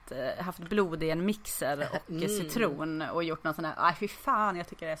har haft blod i en mixer och citron och gjort någon sån här... Aj, fy fan, jag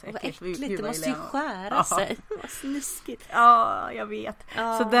tycker det är så äckligt. Vad äckligt, det måste ju skära sig. Vad snuskigt. Ja, jag vet.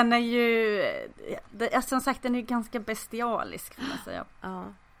 Så den är ju... som sagt, den är ju ganska bestialisk, får man säga.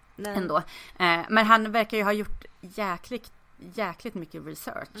 Ändå. Men han verkar ju ha gjort jäkligt mycket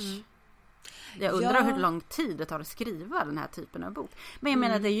research. Jag undrar hur lång tid det tar att skriva den här typen av bok. Men jag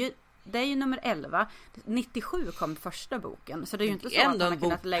menar, det är ju nummer 11. 97 kom första boken. Så det är ju inte så ändå att man har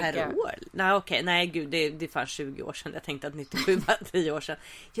kunnat lägga... per år. Nej gud, det är fan 20 år sedan. Jag tänkte att 97 var 10 år sedan.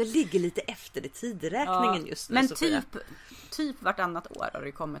 Jag ligger lite efter i tideräkningen just nu. Men typ vartannat år har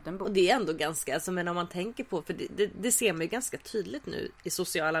det kommit en bok. Och det är ändå ganska, alltså, men om man tänker på, för det ser man ju ganska tydligt nu i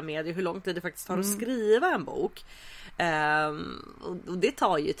sociala medier hur lång tid det faktiskt tar att skriva en bok. Och det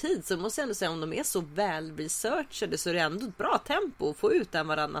tar ju tid, så måste jag ändå säga, om de är så väl researchade så är det ändå ett bra tempo att få ut den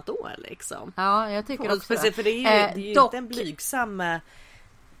varannat år liksom. Ja, jag tycker också det. För det är ju inte en blygsam,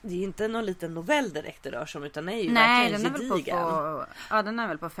 det är ju inte någon liten novell direkt det rör sig om, utan det är ju verkligen gedigen. Den är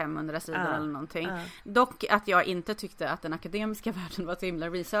väl på 500 sidor eller någonting. Dock att jag inte tyckte att den akademiska världen var så himla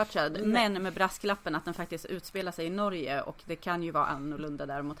researchad. Men med brasklappen att den faktiskt utspelar sig i Norge, och det kan ju vara annorlunda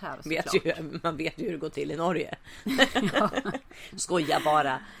där mot här. Man vet ju hur det går till i Norge. Skoja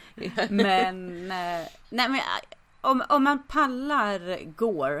bara. Men om man pallar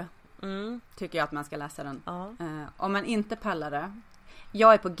Gore, tycker jag att man ska läsa den. Om man inte pallar det,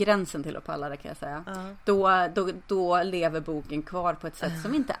 jag är på gränsen till att palla det, kan jag säga. Då lever boken kvar på ett sätt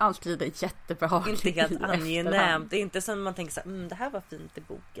som inte alltid är jättebra. Inte helt angenämt. Det är inte som man tänker så här, det här var fint i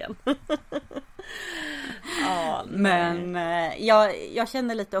boken. Men jag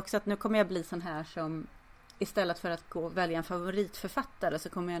känner lite också att nu kommer jag bli sån här som, istället för att välja en favoritförfattare, så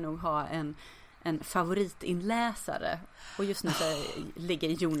kommer jag nog ha en favoritinläsare. Och just nu så ligger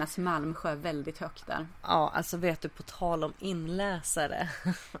Jonas Malmsjö väldigt högt där. Ja, alltså vet du, på tal om inläsare.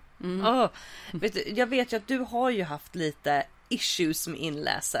 Vet du, jag vet ju att du har ju haft lite issues med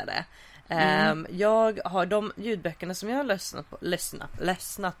inläsare. Jag har de ljudböckerna som jag har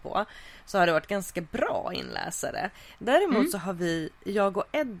lyssnat på, så har det varit ganska bra inläsare. Däremot så har jag och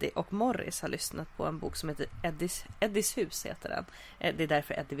Eddie och Morris har lyssnat på en bok som heter Eddies hus heter den. Det är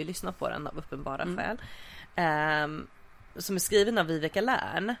därför Eddie vill lyssna på den, av uppenbara skäl. Som är skriven av Viveka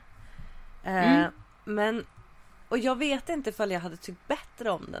Lärn. Och jag vet inte ifall jag hade tyckt bättre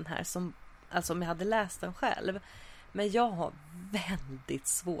om den här alltså om jag hade läst den själv. Men jag har väldigt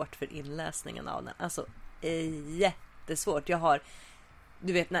svårt för inläsningen av den. Alltså jättesvårt. Jag har,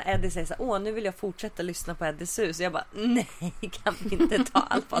 du vet, när Eddie säger så här, nu vill jag fortsätta lyssna på Eddies hus. Och jag bara, nej, kan vi inte ta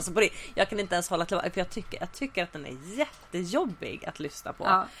allt alltså på det. Jag kan inte ens hålla till, för jag tycker att den är jättejobbig att lyssna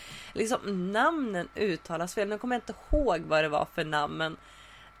på. Liksom, namnen uttalas fel. Nu kommer jag inte ihåg vad det var för namn, men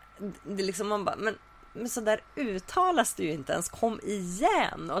det liksom, man bara, men men så där uttalas det ju inte ens. Kom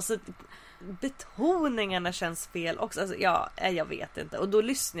igen. Och så betoningarna känns fel också. Alltså, jag vet inte. Och då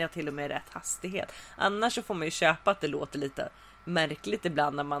lyssnar jag till och med i rätt hastighet. Annars så får man ju köpa att det låter lite märkligt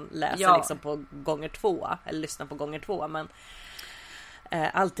ibland när man läser liksom på gånger 2. Eller lyssnar på gånger 2. Men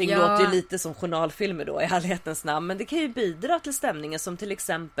allting låter ju lite som journalfilmer då i ärlighetens namn. Men det kan ju bidra till stämningen, som till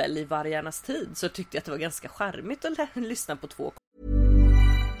exempel i Vargarnas tid. Så tyckte jag att det var ganska charmigt att lyssna på 2.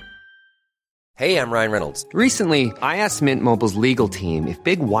 Hey, I'm Ryan Reynolds. Recently, I asked Mint Mobile's legal team if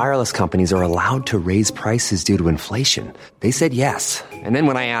big wireless companies are allowed to raise prices due to inflation. They said yes. And then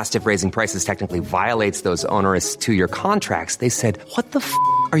when I asked if raising prices technically violates those onerous 2-year contracts, they said, "What the f***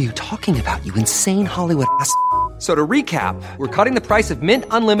 are you talking about, you insane Hollywood ass?" So to recap, we're cutting the price of Mint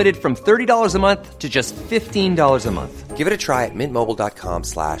Unlimited from $30 a month to just $15 a month. Give it a try at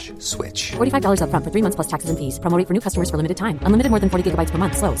mintmobile.com/switch. $45 up front for 3 months plus taxes and fees. Promo rate for new customers for limited time. Unlimited more than 40 gigabytes per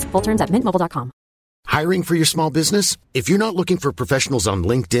month. Slows full terms at mintmobile.com. Hiring for your small business? If you're not looking for professionals on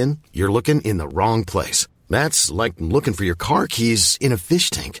LinkedIn, you're looking in the wrong place. That's like looking for your car keys in a fish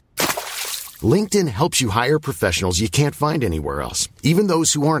tank. LinkedIn helps you hire professionals you can't find anywhere else, even those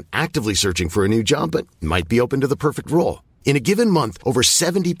who aren't actively searching for a new job but might be open to the perfect role. In a given month, over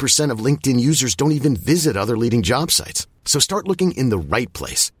 70% of LinkedIn users don't even visit other leading job sites. So start looking in the right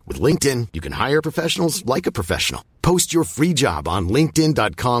place. With LinkedIn, you can hire professionals like a professional. Post your free job on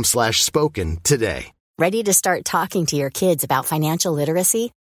linkedin.com/spoken today. Ready to start talking to your kids about financial literacy?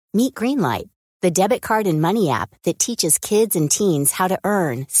 Meet Greenlight, the debit card and money app that teaches kids and teens how to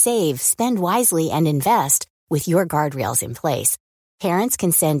earn, save, spend wisely, and invest with your guardrails in place. Parents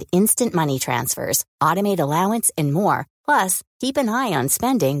can send instant money transfers, automate allowance, and more. Plus, keep an eye on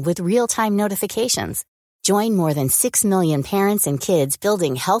spending with real-time notifications. Join more than 6 million parents and kids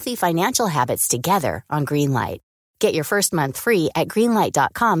building healthy financial habits together on Greenlight. Get your first month free at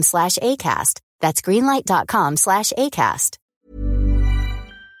greenlight.com/acast. That's greenlight.com/acast.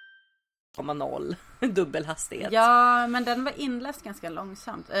 0 dubbelhastighet. Ja, men den var inläst ganska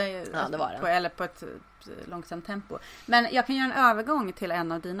långsamt. Ja, det var den. Eller på ett långsamt tempo. Men jag kan göra en övergång till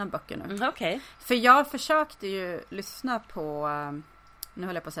en av dina böcker nu. Okej. För jag försökte ju lyssna på, nu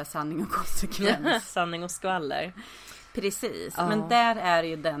håller jag på att säga sanning och konsekvens. Sanning och skvaller. Precis, men där är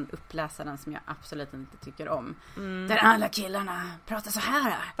ju den uppläsaren som jag absolut inte tycker om. Där alla killarna pratar så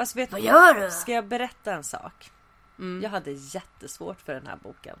här. Fast vet vad gör du? Ska jag berätta en sak? Jag hade jättesvårt för den här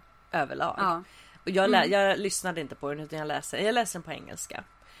boken överlag. Ja. Och jag lyssnade inte på den, utan jag läser den på engelska.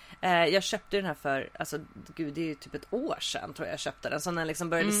 Jag köpte den här för, alltså gud, det är ju typ ett år sedan tror jag köpte den. Så den liksom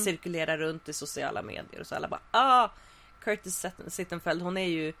började cirkulera runt i sociala medier. Och så alla bara, Curtis Sittenfeld, hon är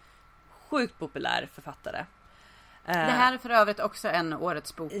ju sjukt populär författare. Det här är för övrigt också en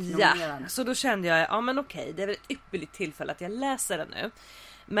årets bok. Ja, så då kände jag, men okej, det är väl ett ypperligt tillfälle att jag läser den nu.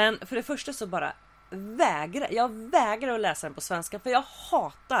 Men för det första så bara jag vägrar att läsa den på svenska, för jag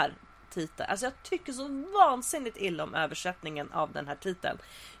hatar titeln. Alltså jag tycker så vansinnigt illa om översättningen av den här titeln.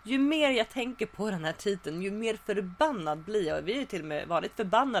 Ju mer jag tänker på den här titeln, ju mer förbannad blir jag. Vi är ju till och med varit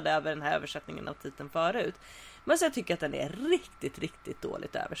förbannade över den här översättningen av titeln förut. Men så jag tycker att den är riktigt, riktigt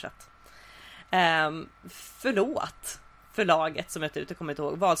dåligt översatt. Förlåt förlaget som heter, jag kommer inte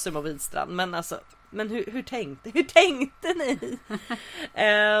ihåg, Wahlström och Widstrand, men hur tänkte ni?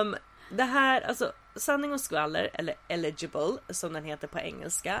 Det här, alltså Sanning och skvaller, eller Eligible som den heter på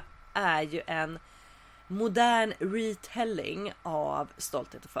engelska, är ju en modern retelling av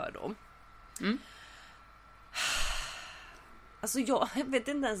Stolthet och fördom. Alltså jag vet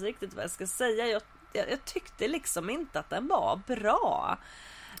inte ens riktigt vad jag ska säga. Jag tyckte liksom inte att den var bra.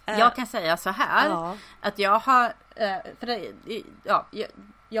 Jag kan säga så här, att jag har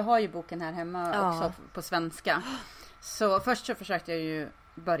jag har ju boken här hemma också på svenska. Så först så försökte jag ju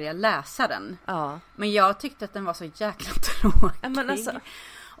börja läsa den. Men jag tyckte att den var så jäkla tråkig.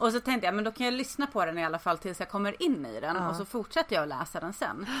 Och så tänkte jag, men då kan jag lyssna på den i alla fall tills jag kommer in i den. Och så fortsätter jag att läsa den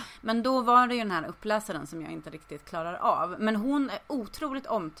sen. Men då var det ju den här uppläsaren som jag inte riktigt klarar av. Men hon är otroligt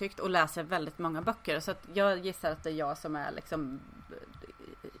omtyckt och läser väldigt många böcker. Så att jag gissar att det är jag som är liksom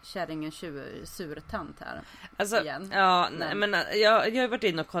kärringen surtant här. Alltså, igen. Men jag har varit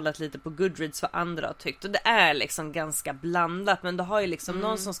inne och kollat lite på Goodreads vad andra har tyckt. Och det är liksom ganska blandat. Men det har ju liksom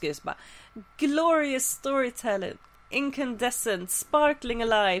någon som skriver så bara, glorious storytelling, incandescent, sparkling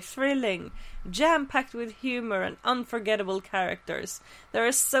alive, thrilling, jam-packed with humor and unforgettable characters. There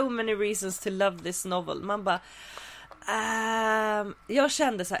are so many reasons to love this novel. Man bara, jag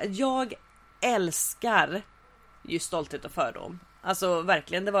kände så här, jag älskar ju Stolthet och fördom. Alltså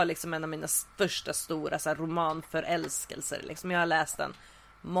verkligen, det var liksom en av mina första stora så här, romanförälskelser liksom. Jag har läst den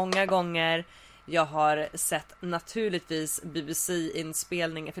många gånger. Jag har sett naturligtvis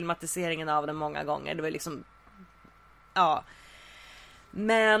BBC-inspelningen, filmatiseringen av den många gånger. Det var liksom, ja.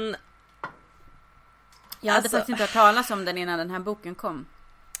 Men jag hade faktiskt inte hört talas om den innan den här boken kom.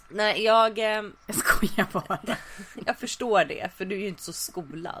 Nej, jag skojar bara. Jag förstår det, för du är ju inte så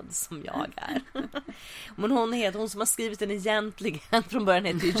skolad som jag är. Men hon som har skrivit den egentligen från början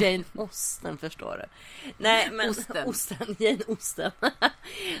heter ju Jane Austen, förstår du. Nej, men Osten, Jane Austen.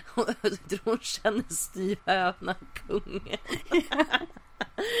 Hon känner styvhöna kung.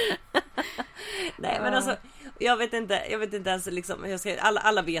 Nej, men alltså jag vet inte ens liksom,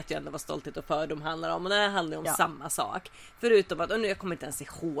 alla vet ju ändå vad stolthet och fördom handlar om, och det här handlar om samma sak, förutom att, och nu jag kommer inte ens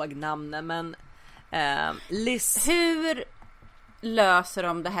ihåg namnen, men Liz. Hur löser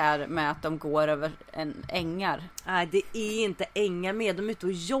de det här med att de går över en ängar? Nej, det är inte ängar med, de är ute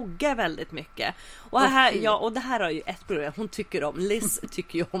och joggar väldigt mycket. Och här, och det här har ju ett problem. Liz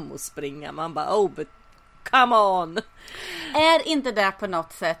tycker ju om att springa. Man bara, but come on. Är inte det på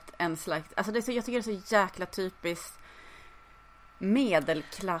något sätt en slags, alltså jag tycker det är så jäkla typiskt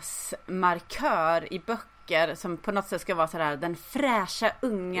medelklassmarkör i böcker som på något sätt ska vara sådär den fräscha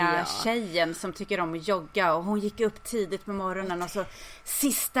unga tjejen som tycker om att jogga, och hon gick upp tidigt på morgonen och så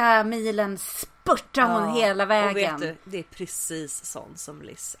sista milen spurtar hon hela vägen. Och vet du, det är precis sånt som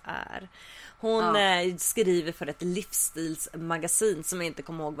Liz är. Hon skriver för ett livsstilsmagasin som jag inte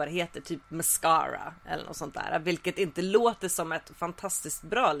kommer ihåg vad det heter, typ Mascara eller något sånt där, vilket inte låter som ett fantastiskt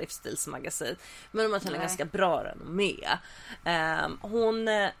bra livsstilsmagasin, men de har tagit ganska bra renommé.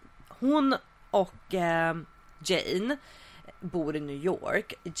 Hon och Jane bor i New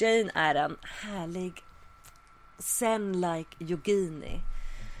York. Jane är en härlig zen-like yogini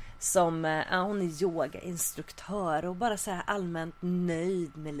som hon är yogainstruktör och bara så här allmänt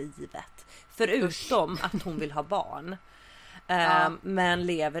nöjd med livet, förutom att hon vill ha barn. Men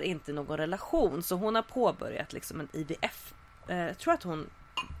lever inte i någon relation, så hon har påbörjat liksom en IVF. Jag tror att hon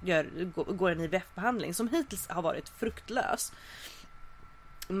går en IVF-behandling som hittills har varit fruktlös.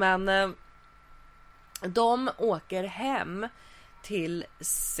 Men de åker hem till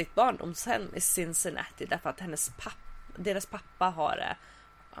sitt barndomshem i Cincinnati därför att deras pappa har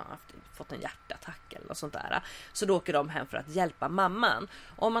fått en hjärtattack eller något sånt där. Så då åker de hem för att hjälpa mamman.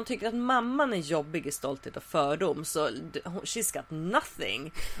 Och om man tycker att mamman är jobbig i stolthet och fördom, så she's got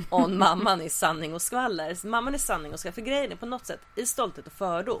nothing on mamman i sanning och skvaller. Mamman är sanning och skvaller, för grejen är på något sätt i stolthet och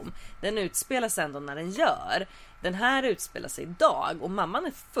fördom, den utspelar sig ändå när den gör. Den här utspelar sig idag och mamman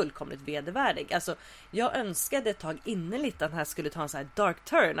är fullkomligt vedervärdig. Alltså, jag önskade ett tag innerligt att den här skulle ta en sån här dark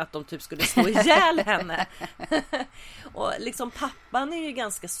turn, att de typ skulle slå ihjäl henne. Och liksom pappan är ju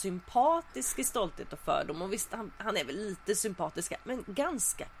ganska sympatisk i stolthet och fördom, och visst han är väl lite sympatisk, men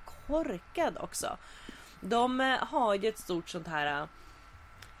ganska korkad också. De har ju ett stort sånt här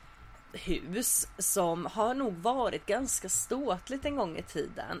hus som har nog varit ganska ståtligt en gång i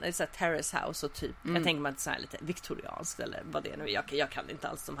tiden. Det är så här terrace house och typ, jag tänker mig så här lite viktorianskt eller vad det är nu. Jag kan inte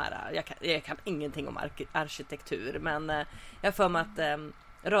alls de här, jag kan ingenting om arkitektur, men jag får mig att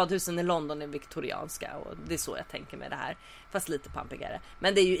radhusen i London är viktorianska, och det är så jag tänker med det här, fast lite pampigare.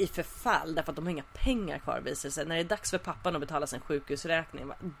 Men det är ju i förfall därför att de har inga pengar kvar, visar sig. När det är dags för pappan att betala sin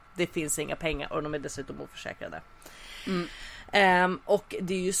sjukhusräkning, det finns inga pengar, och de är dessutom oförsäkrade. Och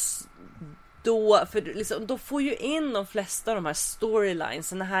det är ju då, för liksom, då får ju in de flesta av de här storylines.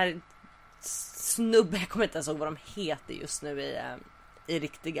 Den här snubben, jag kommer inte ens ihåg vad de heter just nu i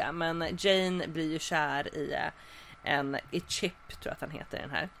riktiga, men Jane blir ju kär i Chip, tror jag att han heter,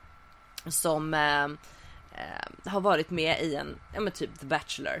 den här, som har varit med i en typ The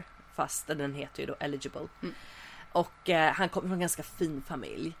Bachelor, fast den heter ju då Eligible. Och han kommer från en ganska fin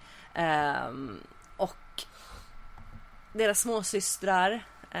familj, och deras småsystrar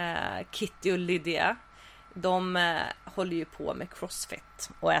Kitty och Lydia, de håller ju på med CrossFit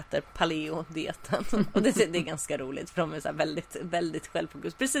och äter paleo-dieten. Och det är ganska roligt, för de är så här väldigt, väldigt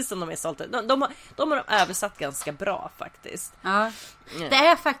självfokus. Precis som de är stolta. De har översatt ganska bra faktiskt. Ja. Det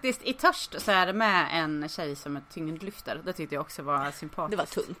är faktiskt i Törst så är det med en tjej som är tyngdlyftare. Det tyckte jag också var sympatiskt. Det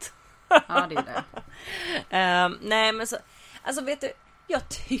var tungt. Ja, det är det. Nej, men så, alltså vet du, jag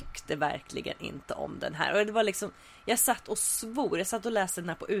tyckte verkligen inte om den här. Och det var liksom, jag satt och läste den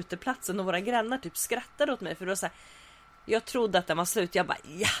här på uteplatsen, och våra grannar typ skrattade åt mig, för det var så här, jag trodde att den var slut. Jag bara,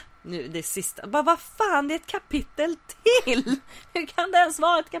 nu det är sista. Bara, vad fan, det är ett kapitel till. Hur kan det ens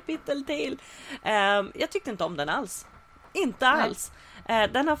vara ett kapitel till? Jag tyckte inte om den alls. Inte alls.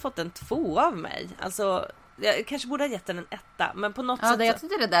 Den har fått en 2 av mig. Alltså, jag kanske borde ha gett den en 1, men på något sätt. Ja, jag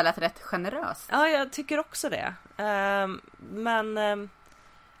tyckte det där lät rätt generöst. Ja, jag tycker också det. Men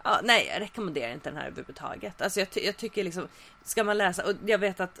Ja, nej, jag rekommenderar inte den här överhuvudtaget. Alltså jag tycker liksom, ska man läsa, och jag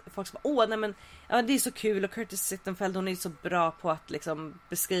vet att folk ska bara, nej men ja, det är så kul, och Curtis Sittenfeld, hon är så bra på att liksom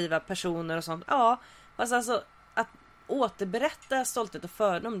beskriva personer och sånt. Ja, fast alltså att återberätta Stolthet och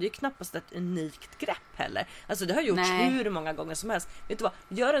fördom, det är ju knappast ett unikt grepp heller. Alltså det har gjorts hur många gånger som helst. Vet du vad,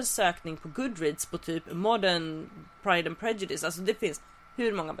 gör en sökning på Goodreads på typ Modern Pride and Prejudice, alltså det finns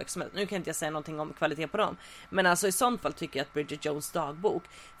hur många böcker som helst. Nu kan inte jag säga någonting om kvalitet på dem. Men alltså i sånt fall tycker jag att Bridget Jones dagbok,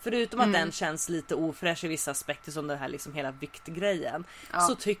 förutom att den känns lite ofräsch i vissa aspekter som den här liksom hela viktgrejen,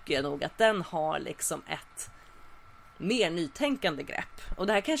 så tycker jag nog att den har liksom ett mer nytänkande grepp. Och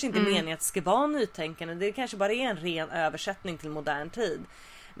det här kanske inte är meningen att det ska vara nytänkande. Det kanske bara är en ren översättning till modern tid.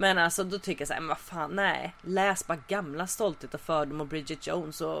 Men alltså då tycker jag så här, men vad fan, nej. Läs bara gamla Stolthet och fördom och Bridget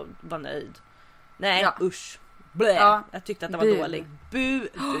Jones och var nöjd. Nej, usch. Blä. Ja. Jag tyckte att det var dålig. Bu.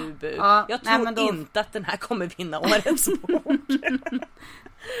 Ja, jag tror inte att den här kommer vinna årets bok.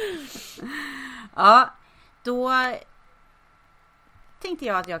 Ja, då tänkte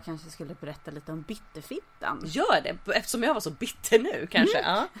jag att jag kanske skulle berätta lite om Bitterfittan. Gör det, eftersom jag var så bitter nu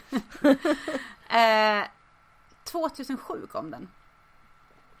kanske. 2007 kom den.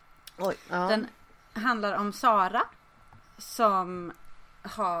 Oj, Den handlar om Sara som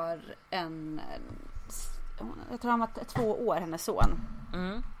har jag tror han var 2 år, hennes son.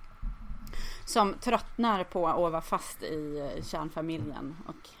 Som tröttnar på att vara fast i kärnfamiljen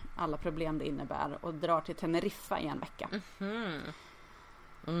och alla problem det innebär, och drar till Teneriffa i en vecka.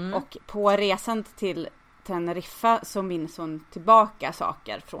 Och på resan till Teneriffa så minns hon tillbaka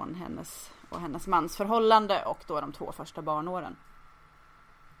saker från hennes och hennes mans förhållande och då de 2 första barnåren.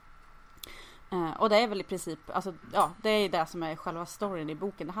 Och det är väl i princip, alltså, ja, det är det som är själva storyn i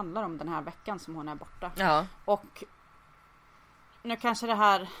boken. Det handlar om den här veckan som hon är borta. Ja. Och nu kanske det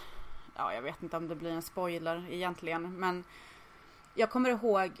här, ja, jag vet inte om det blir en spoiler egentligen, men jag kommer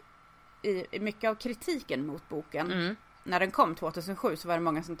ihåg i mycket av kritiken mot boken, när den kom 2007, så var det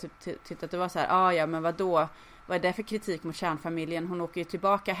många som tyckte att det var så här, ja men vadå, vad är det för kritik mot kärnfamiljen? Hon åker ju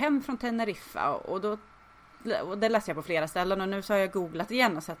tillbaka hem från Teneriffa, och det läste jag på flera ställen, och nu så har jag googlat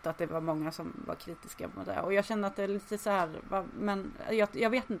igen och sett att det var många som var kritiska mot det, och jag känner att det är lite så här, men jag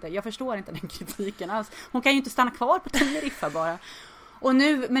vet inte, jag förstår inte den kritiken alls. Hon kan ju inte stanna kvar på Teneriffa bara.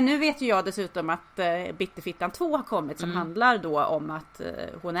 Men nu vet ju jag dessutom att Bitterfittan 2 har kommit, som handlar då om att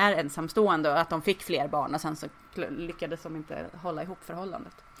hon är ensamstående och att de fick fler barn, och sen så lyckades de inte hålla ihop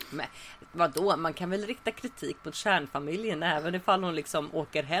förhållandet. Men vadå, man kan väl rikta kritik mot kärnfamiljen även ifall hon liksom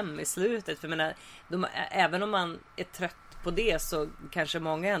åker hem i slutet. För jag menar, även om man är trött på det, så kanske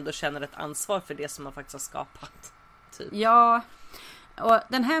många ändå känner ett ansvar för det som man faktiskt har skapat. Typ. Ja, och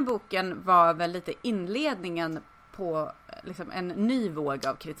den här boken var väl lite inledningen på liksom en ny våg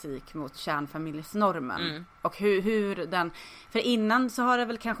av kritik mot kärnfamiljsnormen. Och hur den, för innan så har det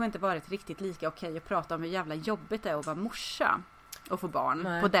väl kanske inte varit riktigt lika okej att prata om hur jävla jobbigt det är att vara morsa och få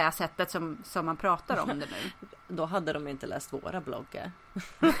barn på det sättet som man pratar om det nu. Då hade de inte läst våra bloggar.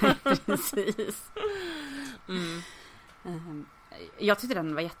 Precis. Jag tyckte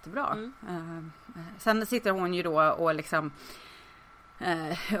den var jättebra. Sen sitter hon ju då och liksom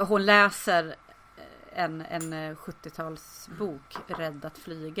hon läser en 70-talsbok, Rädd att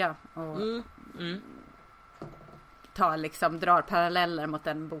flyga, och drar paralleller mot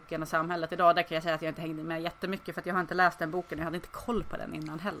den boken och samhället idag. Där kan jag säga att jag inte hängde med jättemycket, för att jag har inte läst den boken, jag hade inte koll på den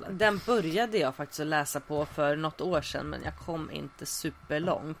innan heller. Den började jag faktiskt att läsa på för något år sedan, men jag kom inte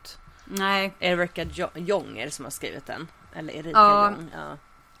superlångt. Nej. Erika Jong är det som har skrivit den, eller Erika Jong.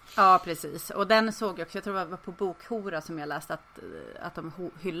 Ja, precis. Och den såg jag också, jag tror det var på Bokhora som jag läste att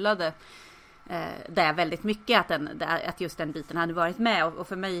de hyllade det är väldigt mycket att just den biten hade varit med, och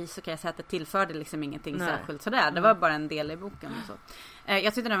för mig så kan jag säga att det tillförde liksom ingenting särskilt sådär. Det var bara en del i boken och så.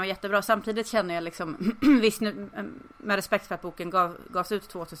 Jag tyckte den var jättebra. Samtidigt känner jag liksom visst nu, med respekt för att boken gavs ut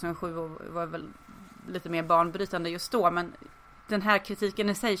 2007 och var väl lite mer banbrytande just då, men den här kritiken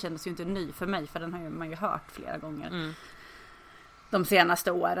i sig kändes ju inte ny för mig, för den har man ju hört flera gånger de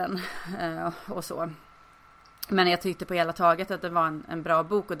senaste åren och så. Men jag tyckte på hela taget att det var en bra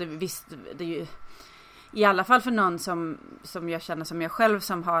bok, och det är ju i alla fall för någon som jag känner som jag själv,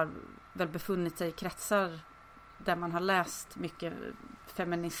 som har väl befunnit sig i kretsar där man har läst mycket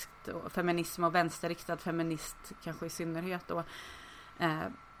feminism och vänsterriktad feminist kanske i synnerhet, och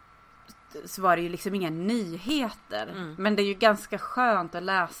så var det ju liksom inga nyheter. Men det är ju ganska skönt att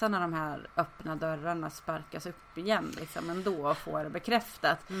läsa när de här öppna dörrarna sparkas upp igen liksom ändå, och få det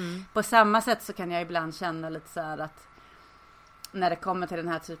bekräftat. På samma sätt så kan jag ibland känna lite så här att när det kommer till den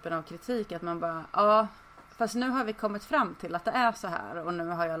här typen av kritik, att man bara, fast nu har vi kommit fram till att det är så här, och nu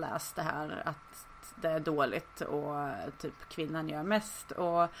har jag läst det här, att det är dåligt och typ kvinnan gör mest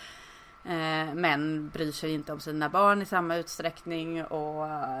och män bryr sig inte om sina barn i samma utsträckning och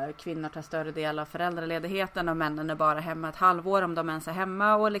kvinnor tar större del av föräldraledigheten och männen är bara hemma ett halvår om de ens är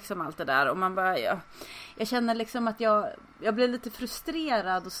hemma och liksom allt det där och man bara jag känner liksom att jag blir lite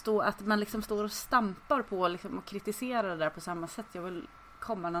frustrerad och att man liksom står och stampar på liksom, och kritiserar det där på samma sätt. Jag vill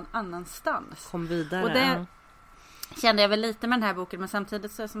komma någon annanstans. Kom vidare. Och det kände jag väl lite med den här boken, men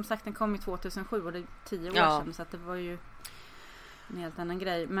samtidigt så som sagt den kom i 2007 och det är 10 år sedan så att det var ju en helt annan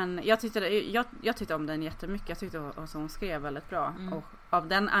grej. Men jag tyckte om den jättemycket. Jag tyckte att hon skrev väldigt bra. Och av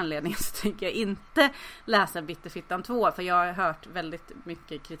den anledningen så tänker jag inte läsa Bitterfittan 2. För jag har hört väldigt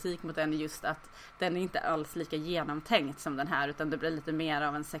mycket kritik mot den just att den är inte alls lika genomtänkt som den här. Utan det blir lite mer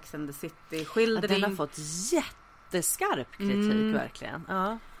av en Sex and the City-skildring. Den har fått jätteskarp kritik verkligen.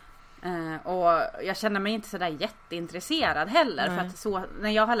 Ja. Och jag känner mig inte sådär jätteintresserad heller. Nej. För att så, när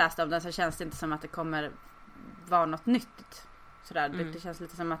jag har läst om den så känns det inte som att det kommer vara något nytt. Sådär. Det känns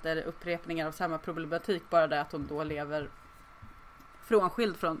lite som att det är upprepningar av samma problematik. Bara det att hon då lever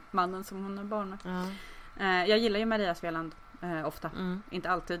frånskild från mannen som hon är barn med. Jag gillar ju Maria Sveland ofta. Inte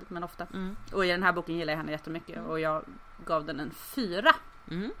alltid, men ofta. Och i den här boken gillar jag henne jättemycket. Och jag gav den en 4.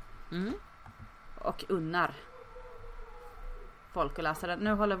 Och unnar folk att läsa den.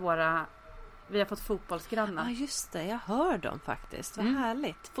 Nu håller vi har fått fotbollsgrannar. Ja just det, jag hör dem faktiskt. Vad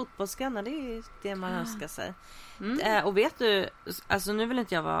härligt. Fotbollsgrannar, det är ju det man önskar sig. Och vet du, alltså nu vill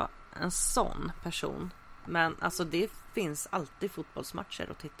inte jag vara en sån person. Men alltså det finns alltid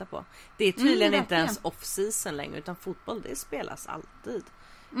fotbollsmatcher att titta på. Det är tydligen inte ens off-season längre, utan fotboll det spelas alltid.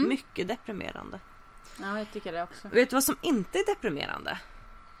 Mycket deprimerande. Ja, jag tycker det också. Vet du vad som inte är deprimerande?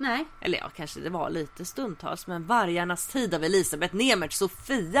 Nej. Eller ja, kanske det var lite stundtals. Men Vargarnas tid av Elisabeth Nemert.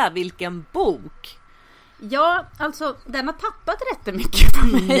 Sofia, vilken bok! Ja, alltså den har tappat rätt mycket på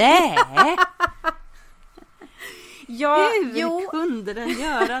mig. Nej! Hur kunde den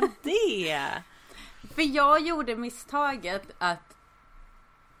göra det? För jag gjorde misstaget att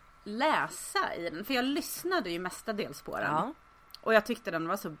läsa i den. För jag lyssnade ju mestadels på den. Ja. Och jag tyckte den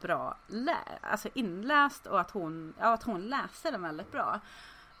var så bra inläst och att hon läste den väldigt bra.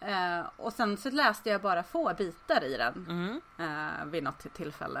 Och sen så läste jag bara få bitar i den vid något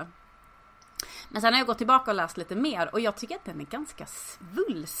tillfälle. Men sen har jag gått tillbaka och läst lite mer och jag tycker att den är ganska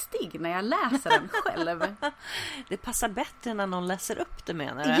svulstig när jag läser den själv. Det passar bättre när någon läser upp det,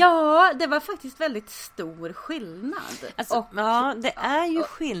 menar du? Ja, det var faktiskt väldigt stor skillnad. Alltså, ja, det är ju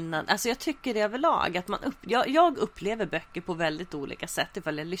skillnad. Alltså jag tycker det överlag att jag upplever böcker på väldigt olika sätt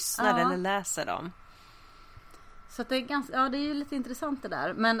ifall jag lyssnar eller läser dem. Så att det är det är ju lite intressant det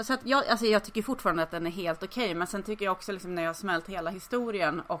där. Men så att jag tycker fortfarande att den är helt okej. Men sen tycker jag också liksom när jag har smält hela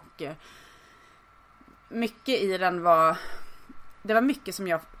historien och mycket i den det var mycket som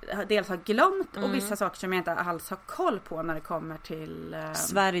jag dels har glömt och vissa saker som jag inte alls har koll på när det kommer till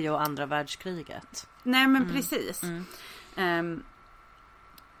Sverige och andra världskriget. Nej men precis. Men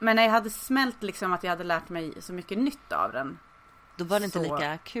när jag hade smält liksom att jag hade lärt mig så mycket nytt av den. Då var det inte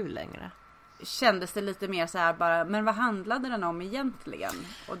lika kul längre. Kändes det lite mer så här bara, men vad handlade den om egentligen?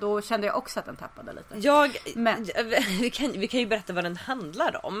 Och då kände jag också att den tappade lite. Vi kan ju berätta vad den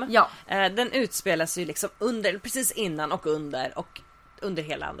handlar om. Ja. Den utspelas ju liksom precis innan och under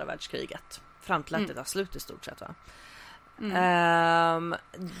hela andra världskriget. Fram till att det tar slut i stort sett, va?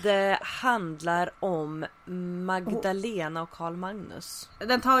 Det handlar om Magdalena och Karl Magnus.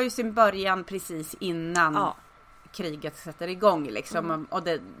 Den tar ju sin början precis innan kriget sätter igång liksom. Och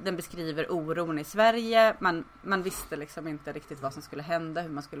den beskriver oron i Sverige. Man visste liksom inte riktigt vad som skulle hända, hur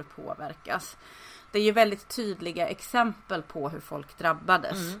man skulle påverkas. Det är ju väldigt tydliga exempel på hur folk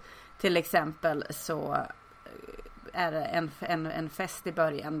drabbades. Till exempel så är det en fest i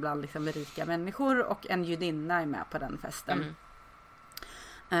början bland liksom rika människor och en judinna är med på den festen.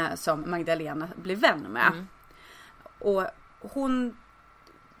 Som Magdalena blir vän med. Och hon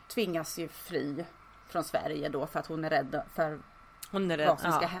tvingas ju fri från Sverige då för att hon är rädd för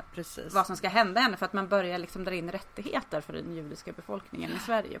vad som ska hända henne, för att man börjar liksom dra in rättigheter för den judiska befolkningen i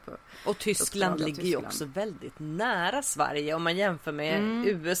Sverige. Och Tyskland ligger ju också väldigt nära Sverige om man jämför med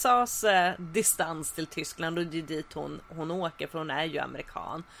USAs distans till Tyskland, och det är dit hon åker, för hon är ju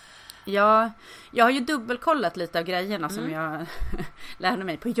amerikan. Ja, jag har ju dubbelkollat lite av grejerna som jag lärde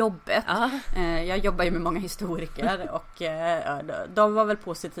mig på jobbet. Jag jobbar ju med många historiker och de var väl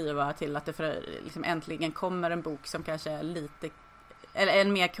positiva till att det liksom äntligen kommer en bok som kanske är lite, eller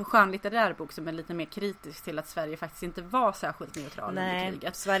en mer skönlitterär bok som är lite mer kritisk till att Sverige faktiskt inte var särskilt neutral under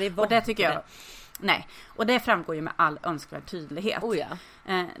kriget. Sverige var och det tycker jag. Nej, och det framgår ju med all önskvärd tydlighet.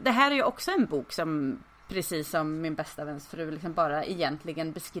 Det här är ju också en bok som, precis som Min bästa väns fru, liksom bara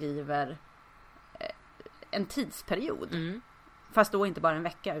egentligen beskriver en tidsperiod. Fast då inte bara en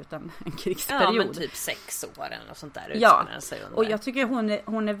vecka utan en krigsperiod. Ja, men typ 6 år eller något sånt där. Ja, och jag tycker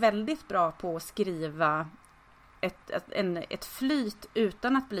hon är väldigt bra på att skriva ett flyt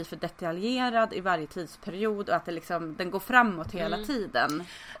utan att bli för detaljerad i varje tidsperiod. Och att det liksom, den går framåt hela tiden.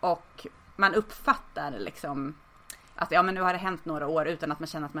 Och man uppfattar liksom att men nu har det hänt några år utan att man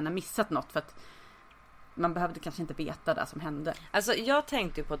känner att man har missat något. För att man behövde kanske inte veta det som hände. Alltså jag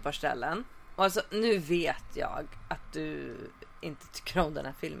tänkte på ett par ställen. Och alltså nu vet jag att du inte tycker om den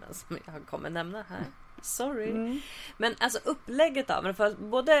här filmen som jag kommer nämna här. Sorry. Men alltså upplägget av den, för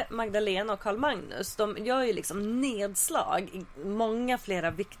både Magdalena och Carl Magnus, de gör ju liksom nedslag i många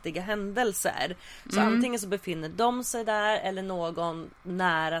flera viktiga händelser. Så antingen så befinner de sig där eller någon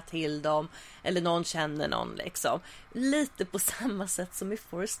nära till dem eller någon känner någon liksom. Lite på samma sätt som i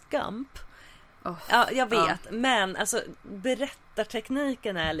Forrest Gump. Ja, jag vet. Men alltså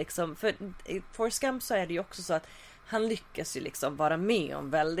berättartekniken är liksom, för i Forrest Gump så är det ju också så att han lyckas ju liksom vara med om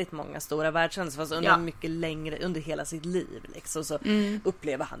väldigt många stora världshändelser, fast under mycket längre, under hela sitt liv liksom, så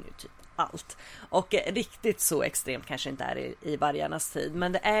upplever han ju typ allt. Och riktigt så extremt kanske inte är i vargarnas tid,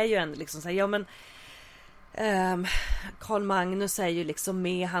 men det är ju ändå liksom så här, Carl Magnus är ju liksom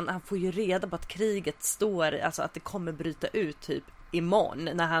med, han får ju reda på att kriget står, alltså att det kommer bryta ut typ imorgon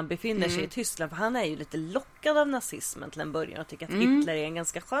när han befinner sig i Tyskland, för han är ju lite lockad av nazismen till en början och tycker att Hitler är en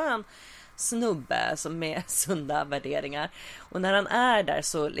ganska skön snubbe som med sunda värderingar, och när han är där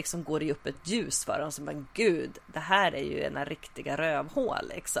så liksom går det ju upp ett ljus för honom, som bara, gud, det här är ju en riktiga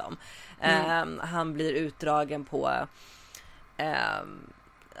rövhål liksom. Han blir utdragen på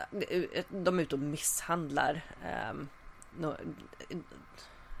de är ute och misshandlar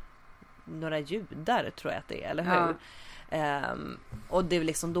några judar, tror jag att det är, eller hur? Och det är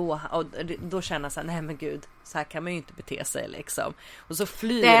liksom då känner jag så här, nej men gud, så här kan man ju inte bete sig liksom. Och så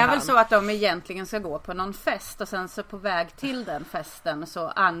flyr han. Det är väl så att de egentligen ska gå på någon fest, och sen så på väg till den festen så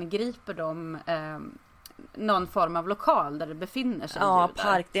angriper de någon form av lokal där det befinner sig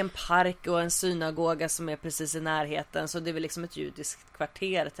judar. Det är en park och en synagoga som är precis i närheten, så det är väl liksom ett judiskt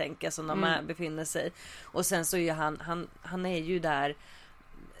kvarter, tänker jag, som de befinner sig. Och sen så är han är ju där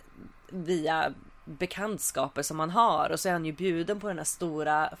via bekantskaper som han har, och så är han ju bjuden på den här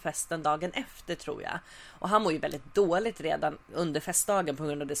stora festen dagen efter, tror jag. Och han mår ju väldigt dåligt redan under festdagen på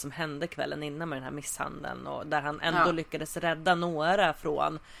grund av det som hände kvällen innan med den här misshandeln, och där han ändå lyckades rädda några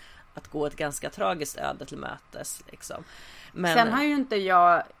från att gå ett ganska tragiskt öde till mötes liksom. Men sen har ju inte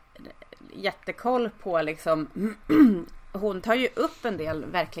jag jättekoll på liksom hon tar ju upp en del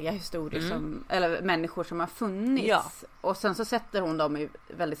verkliga historier som, eller människor som har funnits, och sen så sätter hon dem i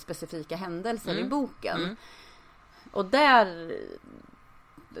väldigt specifika händelser i boken. Och där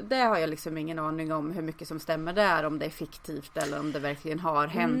har jag liksom ingen aning om hur mycket som stämmer där, om det är fiktivt eller om det verkligen har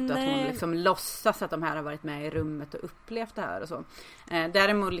hänt, och att hon liksom låtsas att de här har varit med i rummet och upplevt det här och så.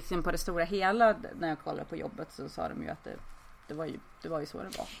 Däremot liksom på det stora hela, när jag kollade på jobbet, så sa de ju att det var ju så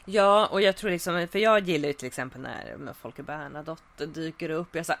det var. Ja, och jag tror liksom, för jag gillar ju till exempel när Folke Bernadotte dyker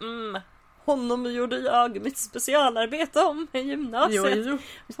upp, jag sa honom gjorde jag mitt specialarbete om i gymnasiet.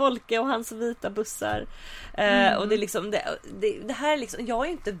 Folke och hans vita bussar. Och det är liksom det här är liksom, jag är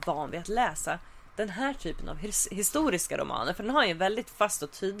inte van vid att läsa den här typen av historiska romaner, för den har ju en väldigt fast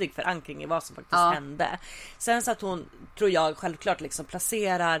och tydlig förankring i vad som faktiskt hände. Sen så att hon, tror jag, självklart liksom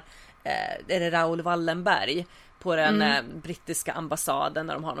placerar är det Raoul Wallenberg på den brittiska ambassaden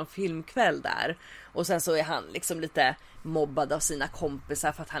när de har någon filmkväll där. Och sen så är han liksom lite mobbad av sina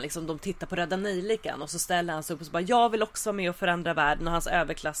kompisar för att han liksom, de tittar på Röda Nejlikan, och så ställer han sig upp och så bara, jag vill också vara med och förändra världen, och hans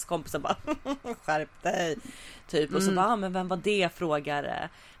överklasskompisar bara skärp dig typ. Och så bara, men vem var det, frågar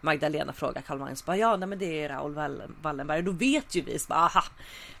Magdalena, frågar Carl Magnus, bara, ja nej, men det är Raoul Wallenberg. Och då vet ju vi så bara, aha,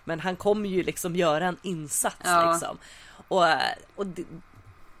 men han kommer ju liksom göra en insats liksom. Och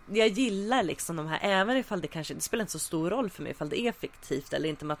jag gillar liksom de här, även ifall det spelar inte så stor roll för mig ifall det är fiktivt eller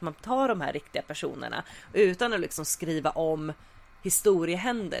inte, med att man tar de här riktiga personerna utan att liksom skriva om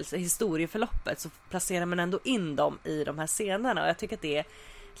historiehändelser, historieförloppet, så placerar man ändå in dem i de här scenerna, och jag tycker att det är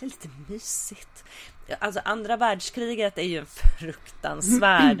lite mysigt. Alltså andra världskriget är ju en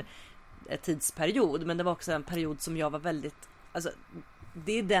fruktansvärd tidsperiod, men det var också en period som jag var väldigt, alltså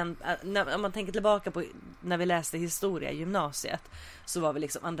det är den, om man tänker tillbaka på när vi läste historia i gymnasiet, så var vi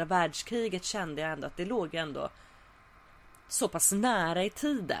liksom, andra världskriget kände jag ändå att det låg ändå så pass nära i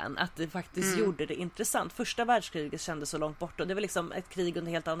tiden att det faktiskt gjorde det intressant. Första världskriget kändes så långt bort, och det var liksom ett krig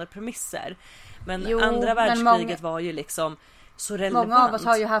under helt andra premisser. Men andra världskriget var ju liksom så relevant. Många av oss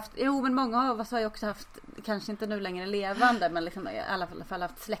har ju haft, men många av oss har ju också haft, kanske inte nu längre levande, men liksom i alla fall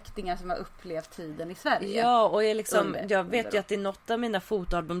haft släktingar som har upplät tiden i Sverige. Ja, och jag vet ju att i något av mina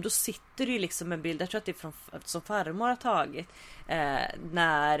fotoalbum då sitter det ju liksom en bild, jag tror att det är som farmor har tagit,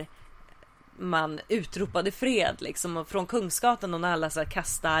 när man utropade fred liksom, och från Kungsgatan, och när alla så här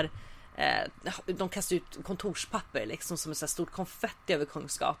kastar de kastar ut kontorspapper liksom, som ett så här stort konfetti över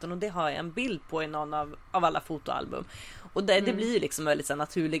Kungsgatan, och det har jag en bild på i någon av alla fotoalbum, och det blir liksom väldigt så här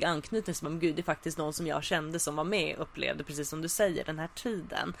naturlig anknytning, som om gud, det är faktiskt någon som jag kände som var med och upplevde, precis som du säger, den här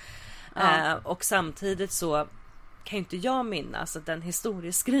tiden. Och samtidigt så kan ju inte jag minnas att den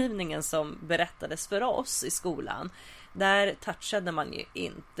historieskrivningen som berättades för oss i skolan, där touchade man ju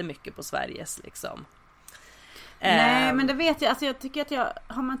inte mycket på Sveriges liksom. Nej, men det vet jag. Alltså jag tycker att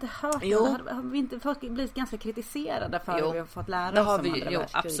har man inte hört det? Har vi inte folk blivit ganska kritiserade för att vi har fått lära oss om andra världskriget?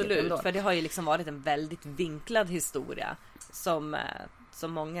 Absolut, ändå. för det har ju liksom varit en väldigt vinklad historia som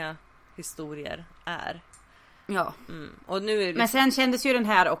många historier är. Ja. Och nu är det... Men sen kändes ju den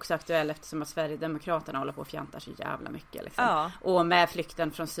här också aktuell, eftersom att Sverigedemokraterna håller på att fjanta så jävla mycket liksom. Ja. Och med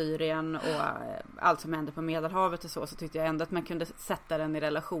flykten från Syrien och allt som hände på Medelhavet och så tyckte jag ändå att man kunde sätta den i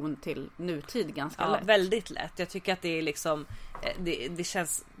relation till nutid ganska lätt. Väldigt lätt. Jag tycker att det är liksom det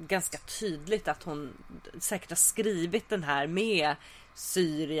känns ganska tydligt att hon säkert har skrivit den här med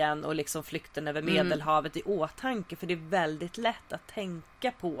Syrien och liksom flykten över Medelhavet i åtanke, för det är väldigt lätt att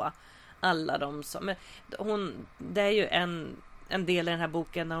tänka på alla de som... Men det är ju en del i den här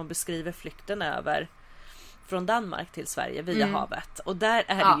boken när hon beskriver flykten över från Danmark till Sverige via havet. Och där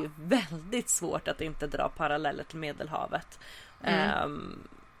är det ju väldigt svårt att inte dra paralleller till Medelhavet.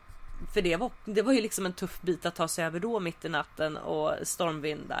 För det var ju liksom en tuff bit att ta sig över då, mitt i natten och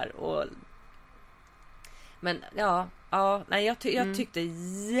stormvindar. Men jag tyckte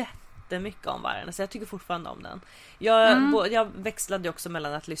jättemycket om Vargarna, så jag tycker fortfarande om den. Jag växlade också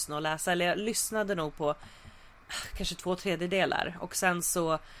mellan att lyssna och läsa, eller jag lyssnade nog på kanske 2/3 och sen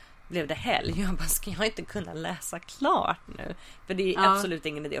så blev det helg. Jag bara, ska jag inte kunna läsa klart nu? För det är absolut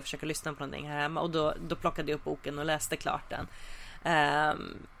ingen idé att försöka lyssna på någonting här hemma, och då plockade jag upp boken och läste klart den.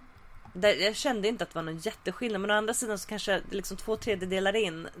 Jag kände inte att det var någon jätteskillnad, men å andra sidan så kanske liksom 2/3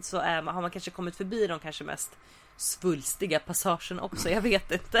 in så har man kanske kommit förbi de kanske mest svulstiga passagen också, jag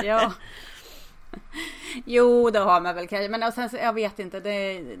vet inte. Ja. Jo, det har man väl kanske, men sen jag vet inte,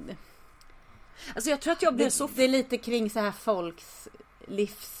 alltså jag tror att jag blev det är lite kring så här folks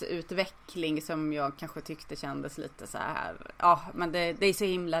livsutveckling som jag kanske tyckte kändes lite så här, men det är så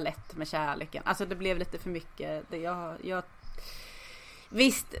himla lätt med kärleken. Alltså det blev lite för mycket.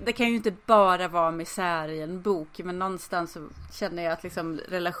 Visst, det kan ju inte bara vara misär i en bok, men någonstans så känner jag att liksom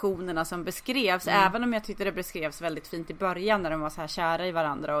relationerna som beskrevs, även om jag tyckte det beskrevs väldigt fint i början när de var så här kära i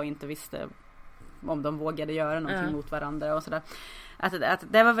varandra och inte visste om de vågade göra någonting mot varandra och sådär. Att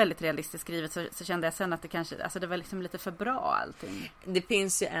det var väldigt realistiskt skrivet, så kände jag sen att det kanske, alltså det var liksom lite för bra allting. Det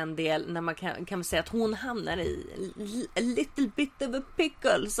finns ju en del när man kan säga att hon hamnar i a little bit of a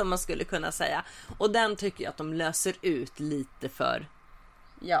pickle, som man skulle kunna säga. Och den tycker jag att de löser ut lite för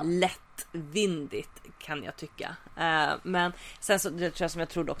lättvindigt, kan jag tycka. Men sen så det tror jag, som jag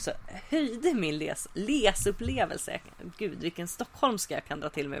trodde också höjde min läsupplevelse. Gud, vilken stockholmska jag kan dra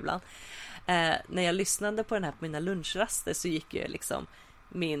till mig ibland. När jag lyssnade på den här på mina lunchraster, så gick ju liksom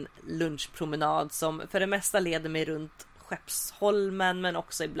min lunchpromenad, som för det mesta leder mig runt Skeppsholmen, men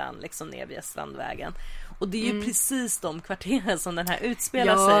också ibland liksom ner via Strandvägen. Och det är ju precis de kvarteren som den här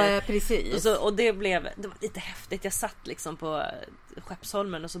utspelar sig. Ja, precis. Och det var lite häftigt. Jag satt liksom på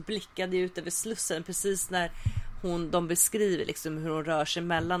Skeppsholmen och så blickade jag ut över Slussen, precis när de beskriver liksom hur hon rör sig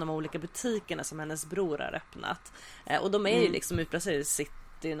mellan de olika butikerna som hennes bror har öppnat. Och de är ju liksom utplacerade i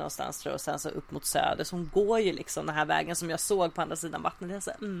city någonstans, tror jag, och sen så upp mot söder. Så hon går ju liksom den här vägen som jag såg på andra sidan vattnet. Jag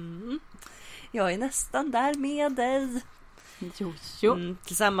sa, jag är nästan där med dig. Jo.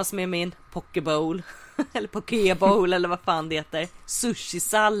 Tillsammans med min pokebowl eller pokebowl eller vad fan det heter,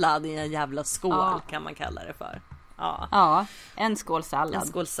 sushi-sallad i en jävla skål kan man kalla det för. Ja, en skål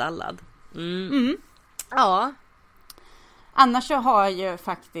sallad. Ja. Annars så har ju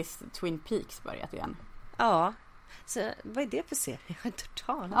faktiskt Twin Peaks börjat igen. Ja. Så vad är det för serie? Jag har inte hört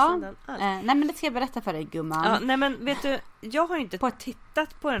talas om den alls. Nej, men det ska jag berätta för dig, gumman. Nej, men vet du, jag har ju inte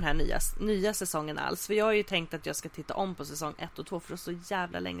tittat på den här nya säsongen alls. För jag har ju tänkt att jag ska titta om på säsong 1 och 2, för det är så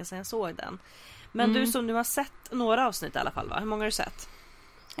jävla länge sedan jag såg den. Men du som nu har sett några avsnitt i alla fall, va? Hur många har du sett?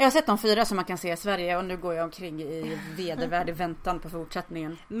 Jag har sett de 4 som man kan se i Sverige, och nu går jag omkring i vedervärdig väntan på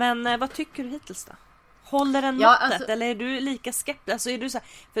fortsättningen. Men vad tycker du hittills då? Håller den måttet, eller är du lika skeptisk? Alltså är du så här,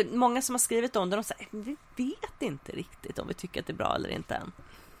 för många som har skrivit om det, de säger vi vet inte riktigt om vi tycker att det är bra eller inte än.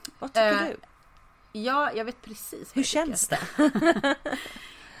 Vad tycker du? Ja, jag vet precis. Hur känns det?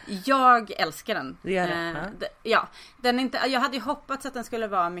 Jag älskar den. Det gör det. Ja, den är inte, jag hade ju hoppats att den skulle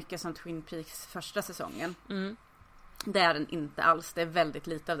vara mycket som Twin Peaks första säsongen. Det är den inte alls. Det är väldigt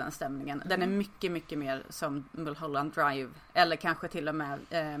lite av den stämningen. Den är mycket, mycket mer som Mulholland Drive. Eller kanske till och med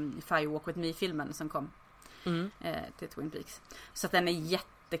Fire Walk With Me-filmen som kom till Twin Peaks. Så att den är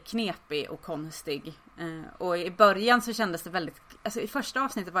jätteknepig och konstig. Och i början så kändes det väldigt... Alltså i första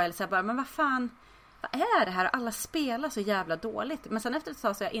avsnittet var jag så här bara, men vad fan... Vad är det här? Alla spelar så jävla dåligt. Men sen efter ett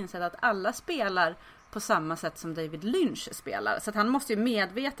tag så har jag insett att alla spelar på samma sätt som David Lynch spelar. Så att han måste ju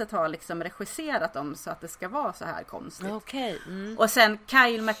medvetet ha liksom regisserat dem så att det ska vara så här konstigt. Okay. Och sen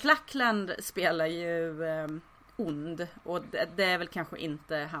Kyle MacLachlan spelar ju ond. Och det är väl kanske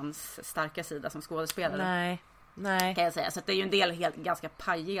inte hans starka sida som skådespelare. Nej. Kan jag säga. Så att det är ju en del ganska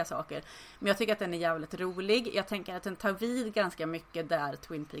pajiga saker. Men jag tycker att den är jävligt rolig. Jag tänker att den tar vid ganska mycket där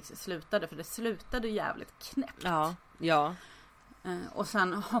Twin Peaks slutade. För det slutade jävligt knäppt. Ja. Och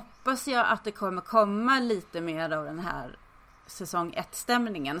sen hoppas jag att det kommer komma lite mer av den här säsong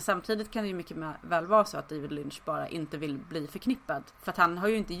 1-stämningen. Samtidigt kan det ju mycket väl vara så att David Lynch bara inte vill bli förknippad. För att han har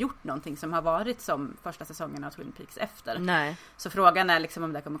ju inte gjort någonting som har varit som första säsongen av Twin Peaks efter. Nej. Så frågan är liksom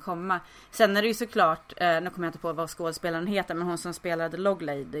om det kommer komma. Sen är det ju såklart, nu kommer jag inte på vad skådespelaren heter, men hon som spelade Log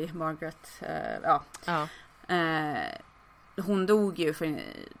Lady, Margaret, hon dog ju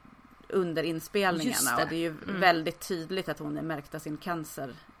under inspelningarna. Och det är ju väldigt tydligt att hon är märkt av sin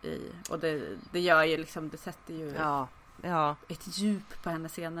cancer och det gör ju liksom, det sätter ju ett djup på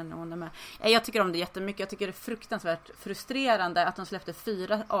hennes scener när hon är med. Jag tycker om det jättemycket. Jag tycker det är fruktansvärt frustrerande att de släppte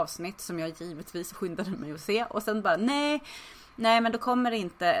 4 avsnitt som jag givetvis skyndade mig att se. Och sen bara, nej men då kommer det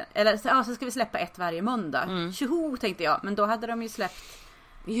inte. Eller så ska vi släppa ett varje måndag. Tjoho, tänkte jag. Men då hade de ju släppt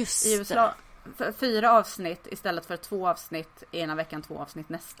just i USA 4 avsnitt istället för 2 avsnitt ena veckan, 2 avsnitt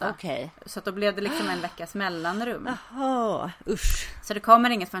nästa. Okay. Så att då blev det liksom en veckas mellanrum. Jaha, usch. Så det kommer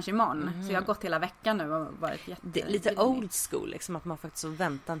inget förrän imorgon. Så jag har gått hela veckan nu och varit det är lite old school liksom, att man faktiskt får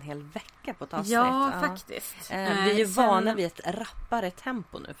vänta en hel vecka på ett avsnitt. Ja, faktiskt. Vi är ju vana vid ett rappare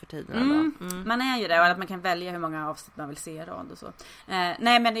tempo nu för tiden. Man är ju det, och att man kan välja hur många avsnitt man vill se i rad och så.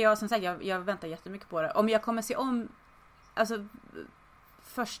 Nej, men jag, som sagt, jag väntar jättemycket på det. Om jag kommer se om, alltså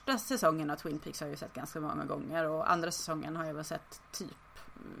första säsongen av Twin Peaks har jag ju sett ganska många gånger, och andra säsongen har jag väl sett typ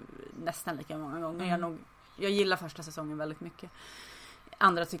nästan lika många gånger. Jag gillar första säsongen väldigt mycket.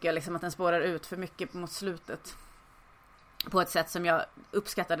 Andra tycker jag liksom att den spårar ut för mycket mot slutet. På ett sätt som jag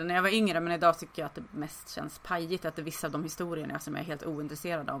uppskattade när jag var yngre, men idag tycker jag att det mest känns pajigt, att det är vissa av de historierna som jag är helt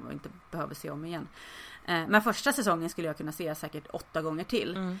ointresserad av och inte behöver se om igen. Men första säsongen skulle jag kunna se säkert 8 gånger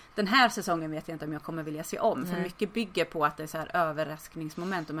till. Den här säsongen vet jag inte om jag kommer vilja se om. För mycket bygger på att det är så här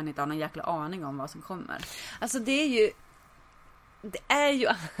överraskningsmoment och man inte har någon jäkla aning om vad som kommer. Alltså det är ju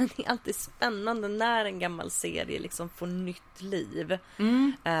alltid spännande när en gammal serie liksom får nytt liv.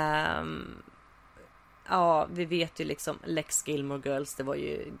 Ja, vi vet ju liksom Lex Gilmore Girls, det var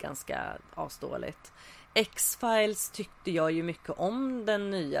ju ganska asdåligt. X-Files tyckte jag ju mycket om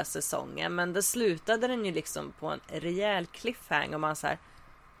den nya säsongen, men det slutade den ju liksom på en rejäl cliffhanger, och man så här,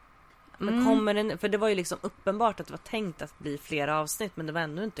 men kommer den, för det var ju liksom uppenbart att det var tänkt att bli flera avsnitt, men det var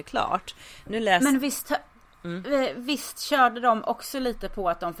ännu inte klart. Men visst körde de också lite på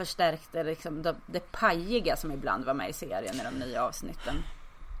att de förstärkte liksom det pajiga som ibland var med i serien i de nya avsnitten.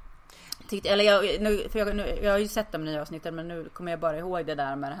 Jag har ju sett de nya avsnitten, men nu kommer jag bara ihåg det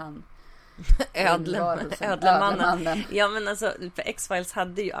där med han ödlemannen. Ja, men alltså, för X-Files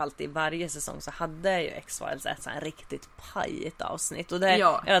hade ju alltid, varje säsong så hade ju X-Files ett sån riktigt pajigt avsnitt, och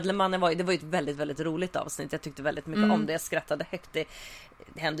ödlemannen det var ju ett väldigt, väldigt roligt avsnitt. Jag tyckte väldigt mycket om det, jag skrattade högt.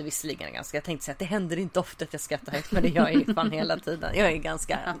 Det hände visserligen ganska, jag tänkte säga att det händer inte ofta att jag skrattar högt, men det gör jag ju fan hela tiden. Jag är en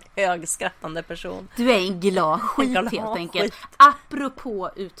ganska högskrattande person. Du är en glad skit helt enkelt.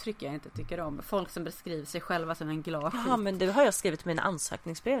 Apropå uttryck jag inte tycker om, folk som beskriver sig själva som en glad skit. Ja, men det har jag skrivit i mina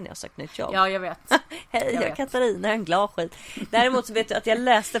ansökningsbrev när jag har sökt nytt jobb. Ja, jag vet. Hej, jag är Katarina, jag är en glad skit. Däremot så vet du att jag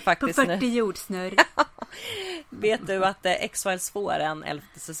läste faktiskt på 40 jordsnurr. Vet du att X-Files får en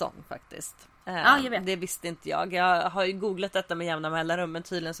 11:e säsong faktiskt? Ja, jag vet. Det visste inte jag. Jag har ju googlat detta med jämna mellanrum, men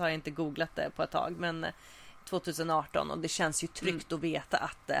tydligen så har jag inte googlat det på ett tag. Men 2018, och det känns ju tryggt att veta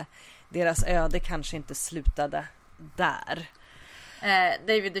att deras öde kanske inte slutade där.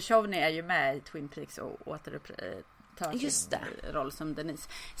 David Duchovny är ju med i Twin Peaks och återupptar sin roll som Denise.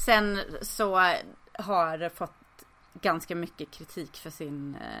 Sen så har fått ganska mycket kritik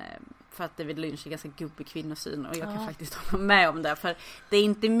för att David Lynch är ganska gubbig kvinnosyn, och jag kan faktiskt hålla med om det, för det är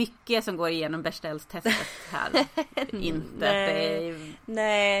inte mycket som går igenom Bechdels-testet här. Inte.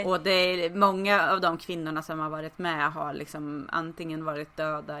 Nej. Och det är många av de kvinnorna som har varit med har liksom antingen varit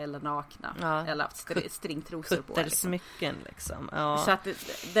döda eller nakna eller haft stringtrosor på. Kuttelsmycken liksom. Ja. Så att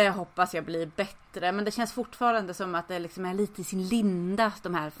det hoppas jag blir bättre, men det känns fortfarande som att det liksom är lite i sin linda,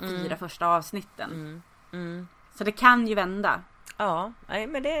 de här 4 första avsnitten. Så det kan ju vända. Ja,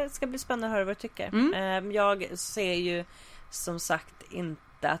 men det ska bli spännande att höra vad du tycker. Jag ser ju som sagt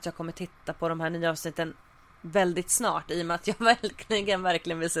inte att jag kommer titta på de här nya avsnitten väldigt snart, i och med att jag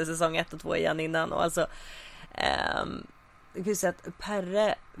verkligen vill se säsong 1 och 2 igen innan. Och alltså vi kan säga att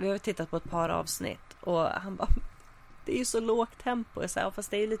Perre, vi har tittat på ett par avsnitt och han bara, det är ju så lågt tempo, så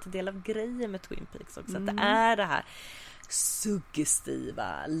fast det är ju lite del av grejen med Twin Peaks också, att det är det här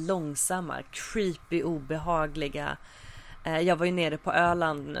suggestiva, långsamma, creepy, obehagliga. Jag var ju nere på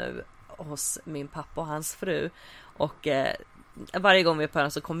Öland nu hos min pappa och hans fru, och varje gång vi är på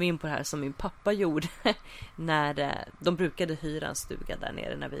Öland så kommer vi in på det här som min pappa gjorde när de brukade hyra en stuga där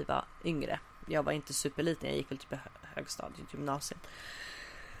nere när vi var yngre. Jag var inte superliten, jag gick väl typ högstadiet, gymnasiet.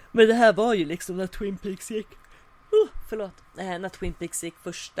 Men det här var ju liksom när Twin Peaks gick. När Twin Peaks gick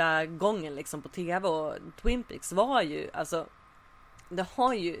första gången liksom på tv, och Twin Peaks var ju, alltså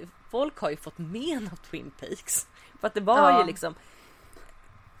folk har ju fått men av Twin Peaks, för att det var ju liksom,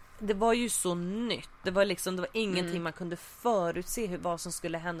 det var ju så nytt, det var ingenting man kunde förutse vad som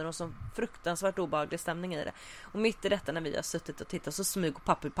skulle hända, och så fruktansvärt obehaglig stämning i det. Och mitt i detta, när vi har suttit och tittat, så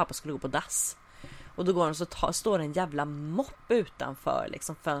smyger pappa skulle gå på dass. Och då går han, så står en jävla mopp utanför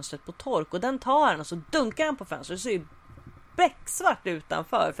liksom fönstret på tork, och den tar han och så dunkar han på fönstret, så är ju becksvart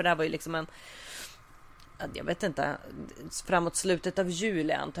utanför, för det här var ju liksom jag vet inte, framåt slutet av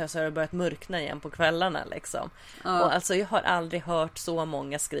juli antar jag, så har det börjat mörkna igen på kvällarna liksom. Och alltså jag har aldrig hört så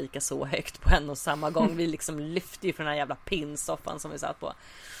många skrika så högt på en och samma gång. Vi liksom lyfte ju från den här jävla pinnsoffan som vi satt på.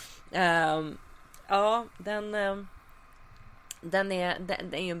 Den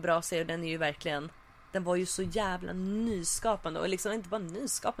är ju en bra serie, den är ju verkligen, den var ju så jävla nyskapande, och liksom inte bara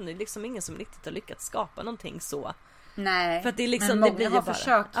nyskapande, det är liksom ingen som riktigt har lyckats skapa någonting så. Nej, för att det är liksom, men det blir många ju har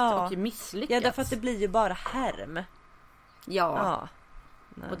försökt och misslyckats. Ja, därför att det blir ju bara härm. Ja.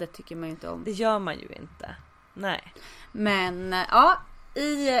 Och det tycker man ju inte om. Det gör man ju inte. Nej. Men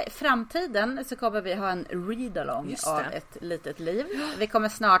i framtiden så kommer vi ha en read-along av ett litet liv. Vi kommer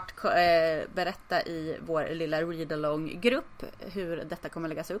snart berätta i vår lilla read-along-grupp hur detta kommer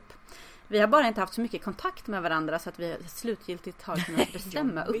läggas upp. Vi har bara inte haft så mycket kontakt med varandra så att vi slutgiltigt har kunnat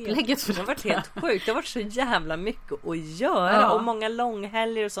bestämma upplägget för det. Det har varit helt sjukt. Det har varit så jävla mycket att göra. Och många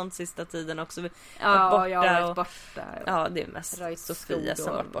långhelger och sånt sista tiden också. Jag har varit borta. Ja, det är mest Sofia som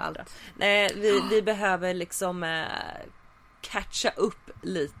har varit borta. Nej, vi behöver liksom catcha upp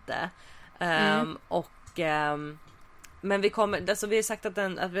lite. Men vi kommer, alltså vi har sagt att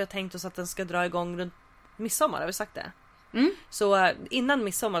vi har tänkt oss att den ska dra igång runt midsommar, har vi sagt det? Så innan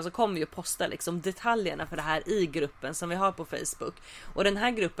midsommar så kommer vi att posta liksom detaljerna för det här i gruppen som vi har på Facebook. Och den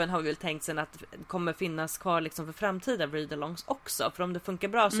här gruppen har vi väl tänkt sen att kommer finnas kvar liksom för framtida read-alongs också. För om det funkar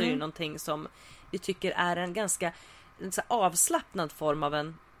bra så är det någonting som vi tycker är en ganska så avslappnad form av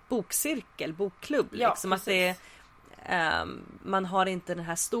en bokcirkel, bokklubb. Liksom att det man har inte den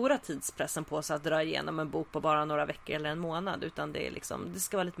här stora tidspressen på sig att dra igenom en bok på bara några veckor eller en månad, utan det är liksom, det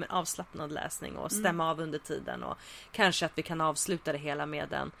ska vara lite mer avslappnad läsning och stämma av under tiden, och kanske att vi kan avsluta det hela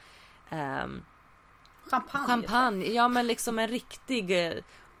med en champagne. Ja, men liksom en riktig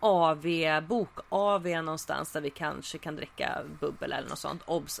bok-AV någonstans där vi kanske kan dricka bubbel eller något sånt.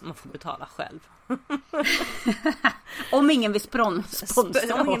 Obs, man får betala själv. Om ingen vill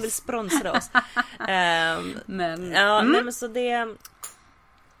sponsra oss. Men så det.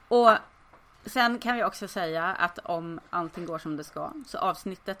 Och sen kan vi också säga att om allting går som det ska, så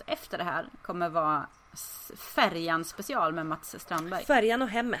avsnittet efter det här kommer vara Färjan special med Mats Strandberg. Färjan och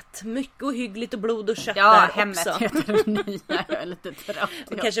hemmet. Mycket ohyggligt och blod och kött. Ja, hemmet också heter det nya. Jag är lite trött.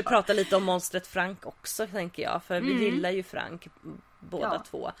 Och kanske prata lite om monstret Frank också, tänker jag. För vi gillar ju Frank båda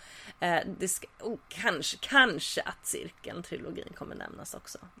två. Kanske att Cirkeln-trilogin kommer nämnas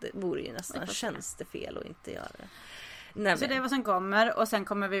också. Det vore ju nästan tjänstefel att inte göra det. Nej, så det är vad som kommer. Och sen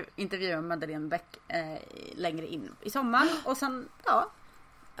kommer vi intervjua Madeleine Beck längre in i sommar. Och sen,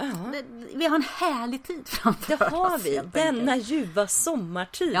 vi har en härlig tid framför oss. Det har vi. Denna ljuva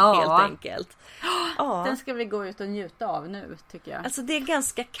sommartid helt enkelt. Den ska vi gå ut och njuta av nu, tycker jag. Alltså det är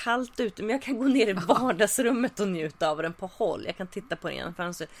ganska kallt ute, men jag kan gå ner i vardagsrummet och njuta av den på håll. Jag kan titta på den igen.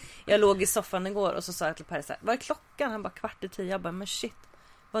 För jag låg i soffan igår och så sa jag till Per så här, vad är klockan? Han bara 9:15. Jag bara, men shit,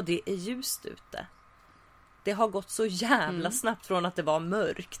 vad det är ljust ute. det har gått så jävla snabbt från att det var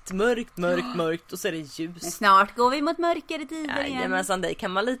mörkt och så är det ljus. Men snart går vi mot mörkare tider igen. Jajamensan, dig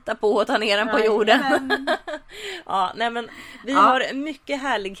kan man lita på och ta ner den på jorden. Ja, nej men vi har mycket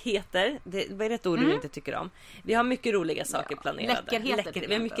härligheter. Vad är det ett ord du inte tycker om? Vi har mycket roliga saker planerade. Vi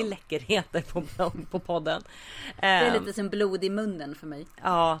har mycket läckerheter på podden. Det är lite som blod i munnen för mig.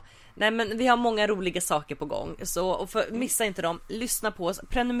 Ja. Nej, men vi har många roliga saker på gång. Så missa inte dem. Lyssna på oss.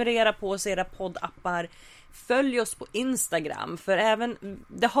 Prenumerera på oss i era poddappar. Följ oss på Instagram. För även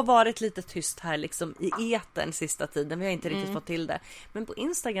det har varit lite tyst här liksom i etern sista tiden. Vi har inte riktigt fått till det. Men på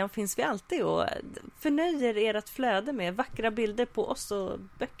Instagram finns vi alltid och förnöjer ert flöde med vackra bilder på oss och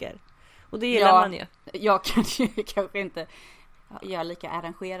böcker. Och det gillar man ju. Jag kan ju kanske inte göra lika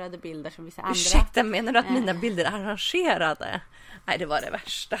arrangerade bilder som vissa andra. Ursäkta, menar du att mina bilder är arrangerade? Nej, det var det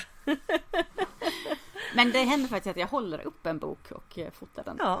värsta. Men det händer faktiskt att jag håller upp en bok och fotar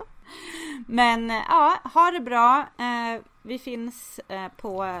den. Ja. Men ja, ha det bra. Vi finns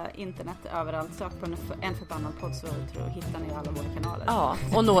på internet överallt. Sök på en förbannad podd så hittar ni alla våra kanaler. Ja,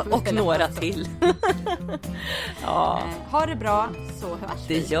 och några till. Ja. Ha det bra, så hörs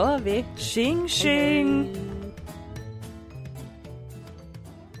vi. Det gör vi. Tjing tjing.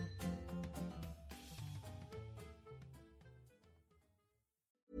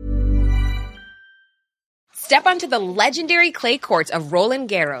 Step onto the legendary clay courts of Roland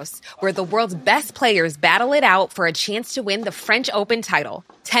Garros, where the world's best players battle it out for a chance to win the French Open title.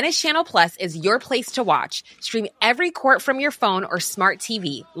 Tennis Channel Plus is your place to watch. Stream every court from your phone or smart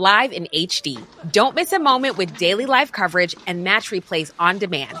TV, live in HD. Don't miss a moment with daily live coverage and match replays on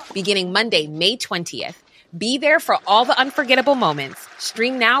demand, beginning Monday, May 20th. Be there for all the unforgettable moments.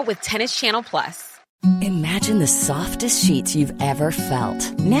 Stream now with Tennis Channel Plus. Imagine the softest sheets you've ever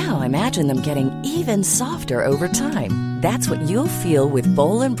felt. Now imagine them getting even softer over time. That's what you'll feel with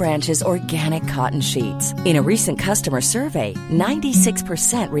Boll & Branch's organic cotton sheets. In a recent customer survey,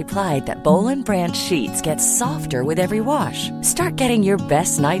 96% replied that Boll & Branch sheets get softer with every wash. Start getting your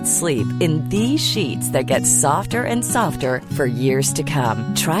best night's sleep in these sheets that get softer and softer for years to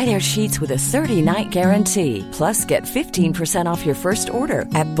come. Try their sheets with a 30-night guarantee. Plus, get 15% off your first order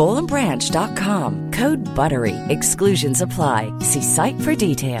at bollandbranch.com. Code BUTTERY. Exclusions apply. See site for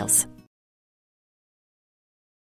details.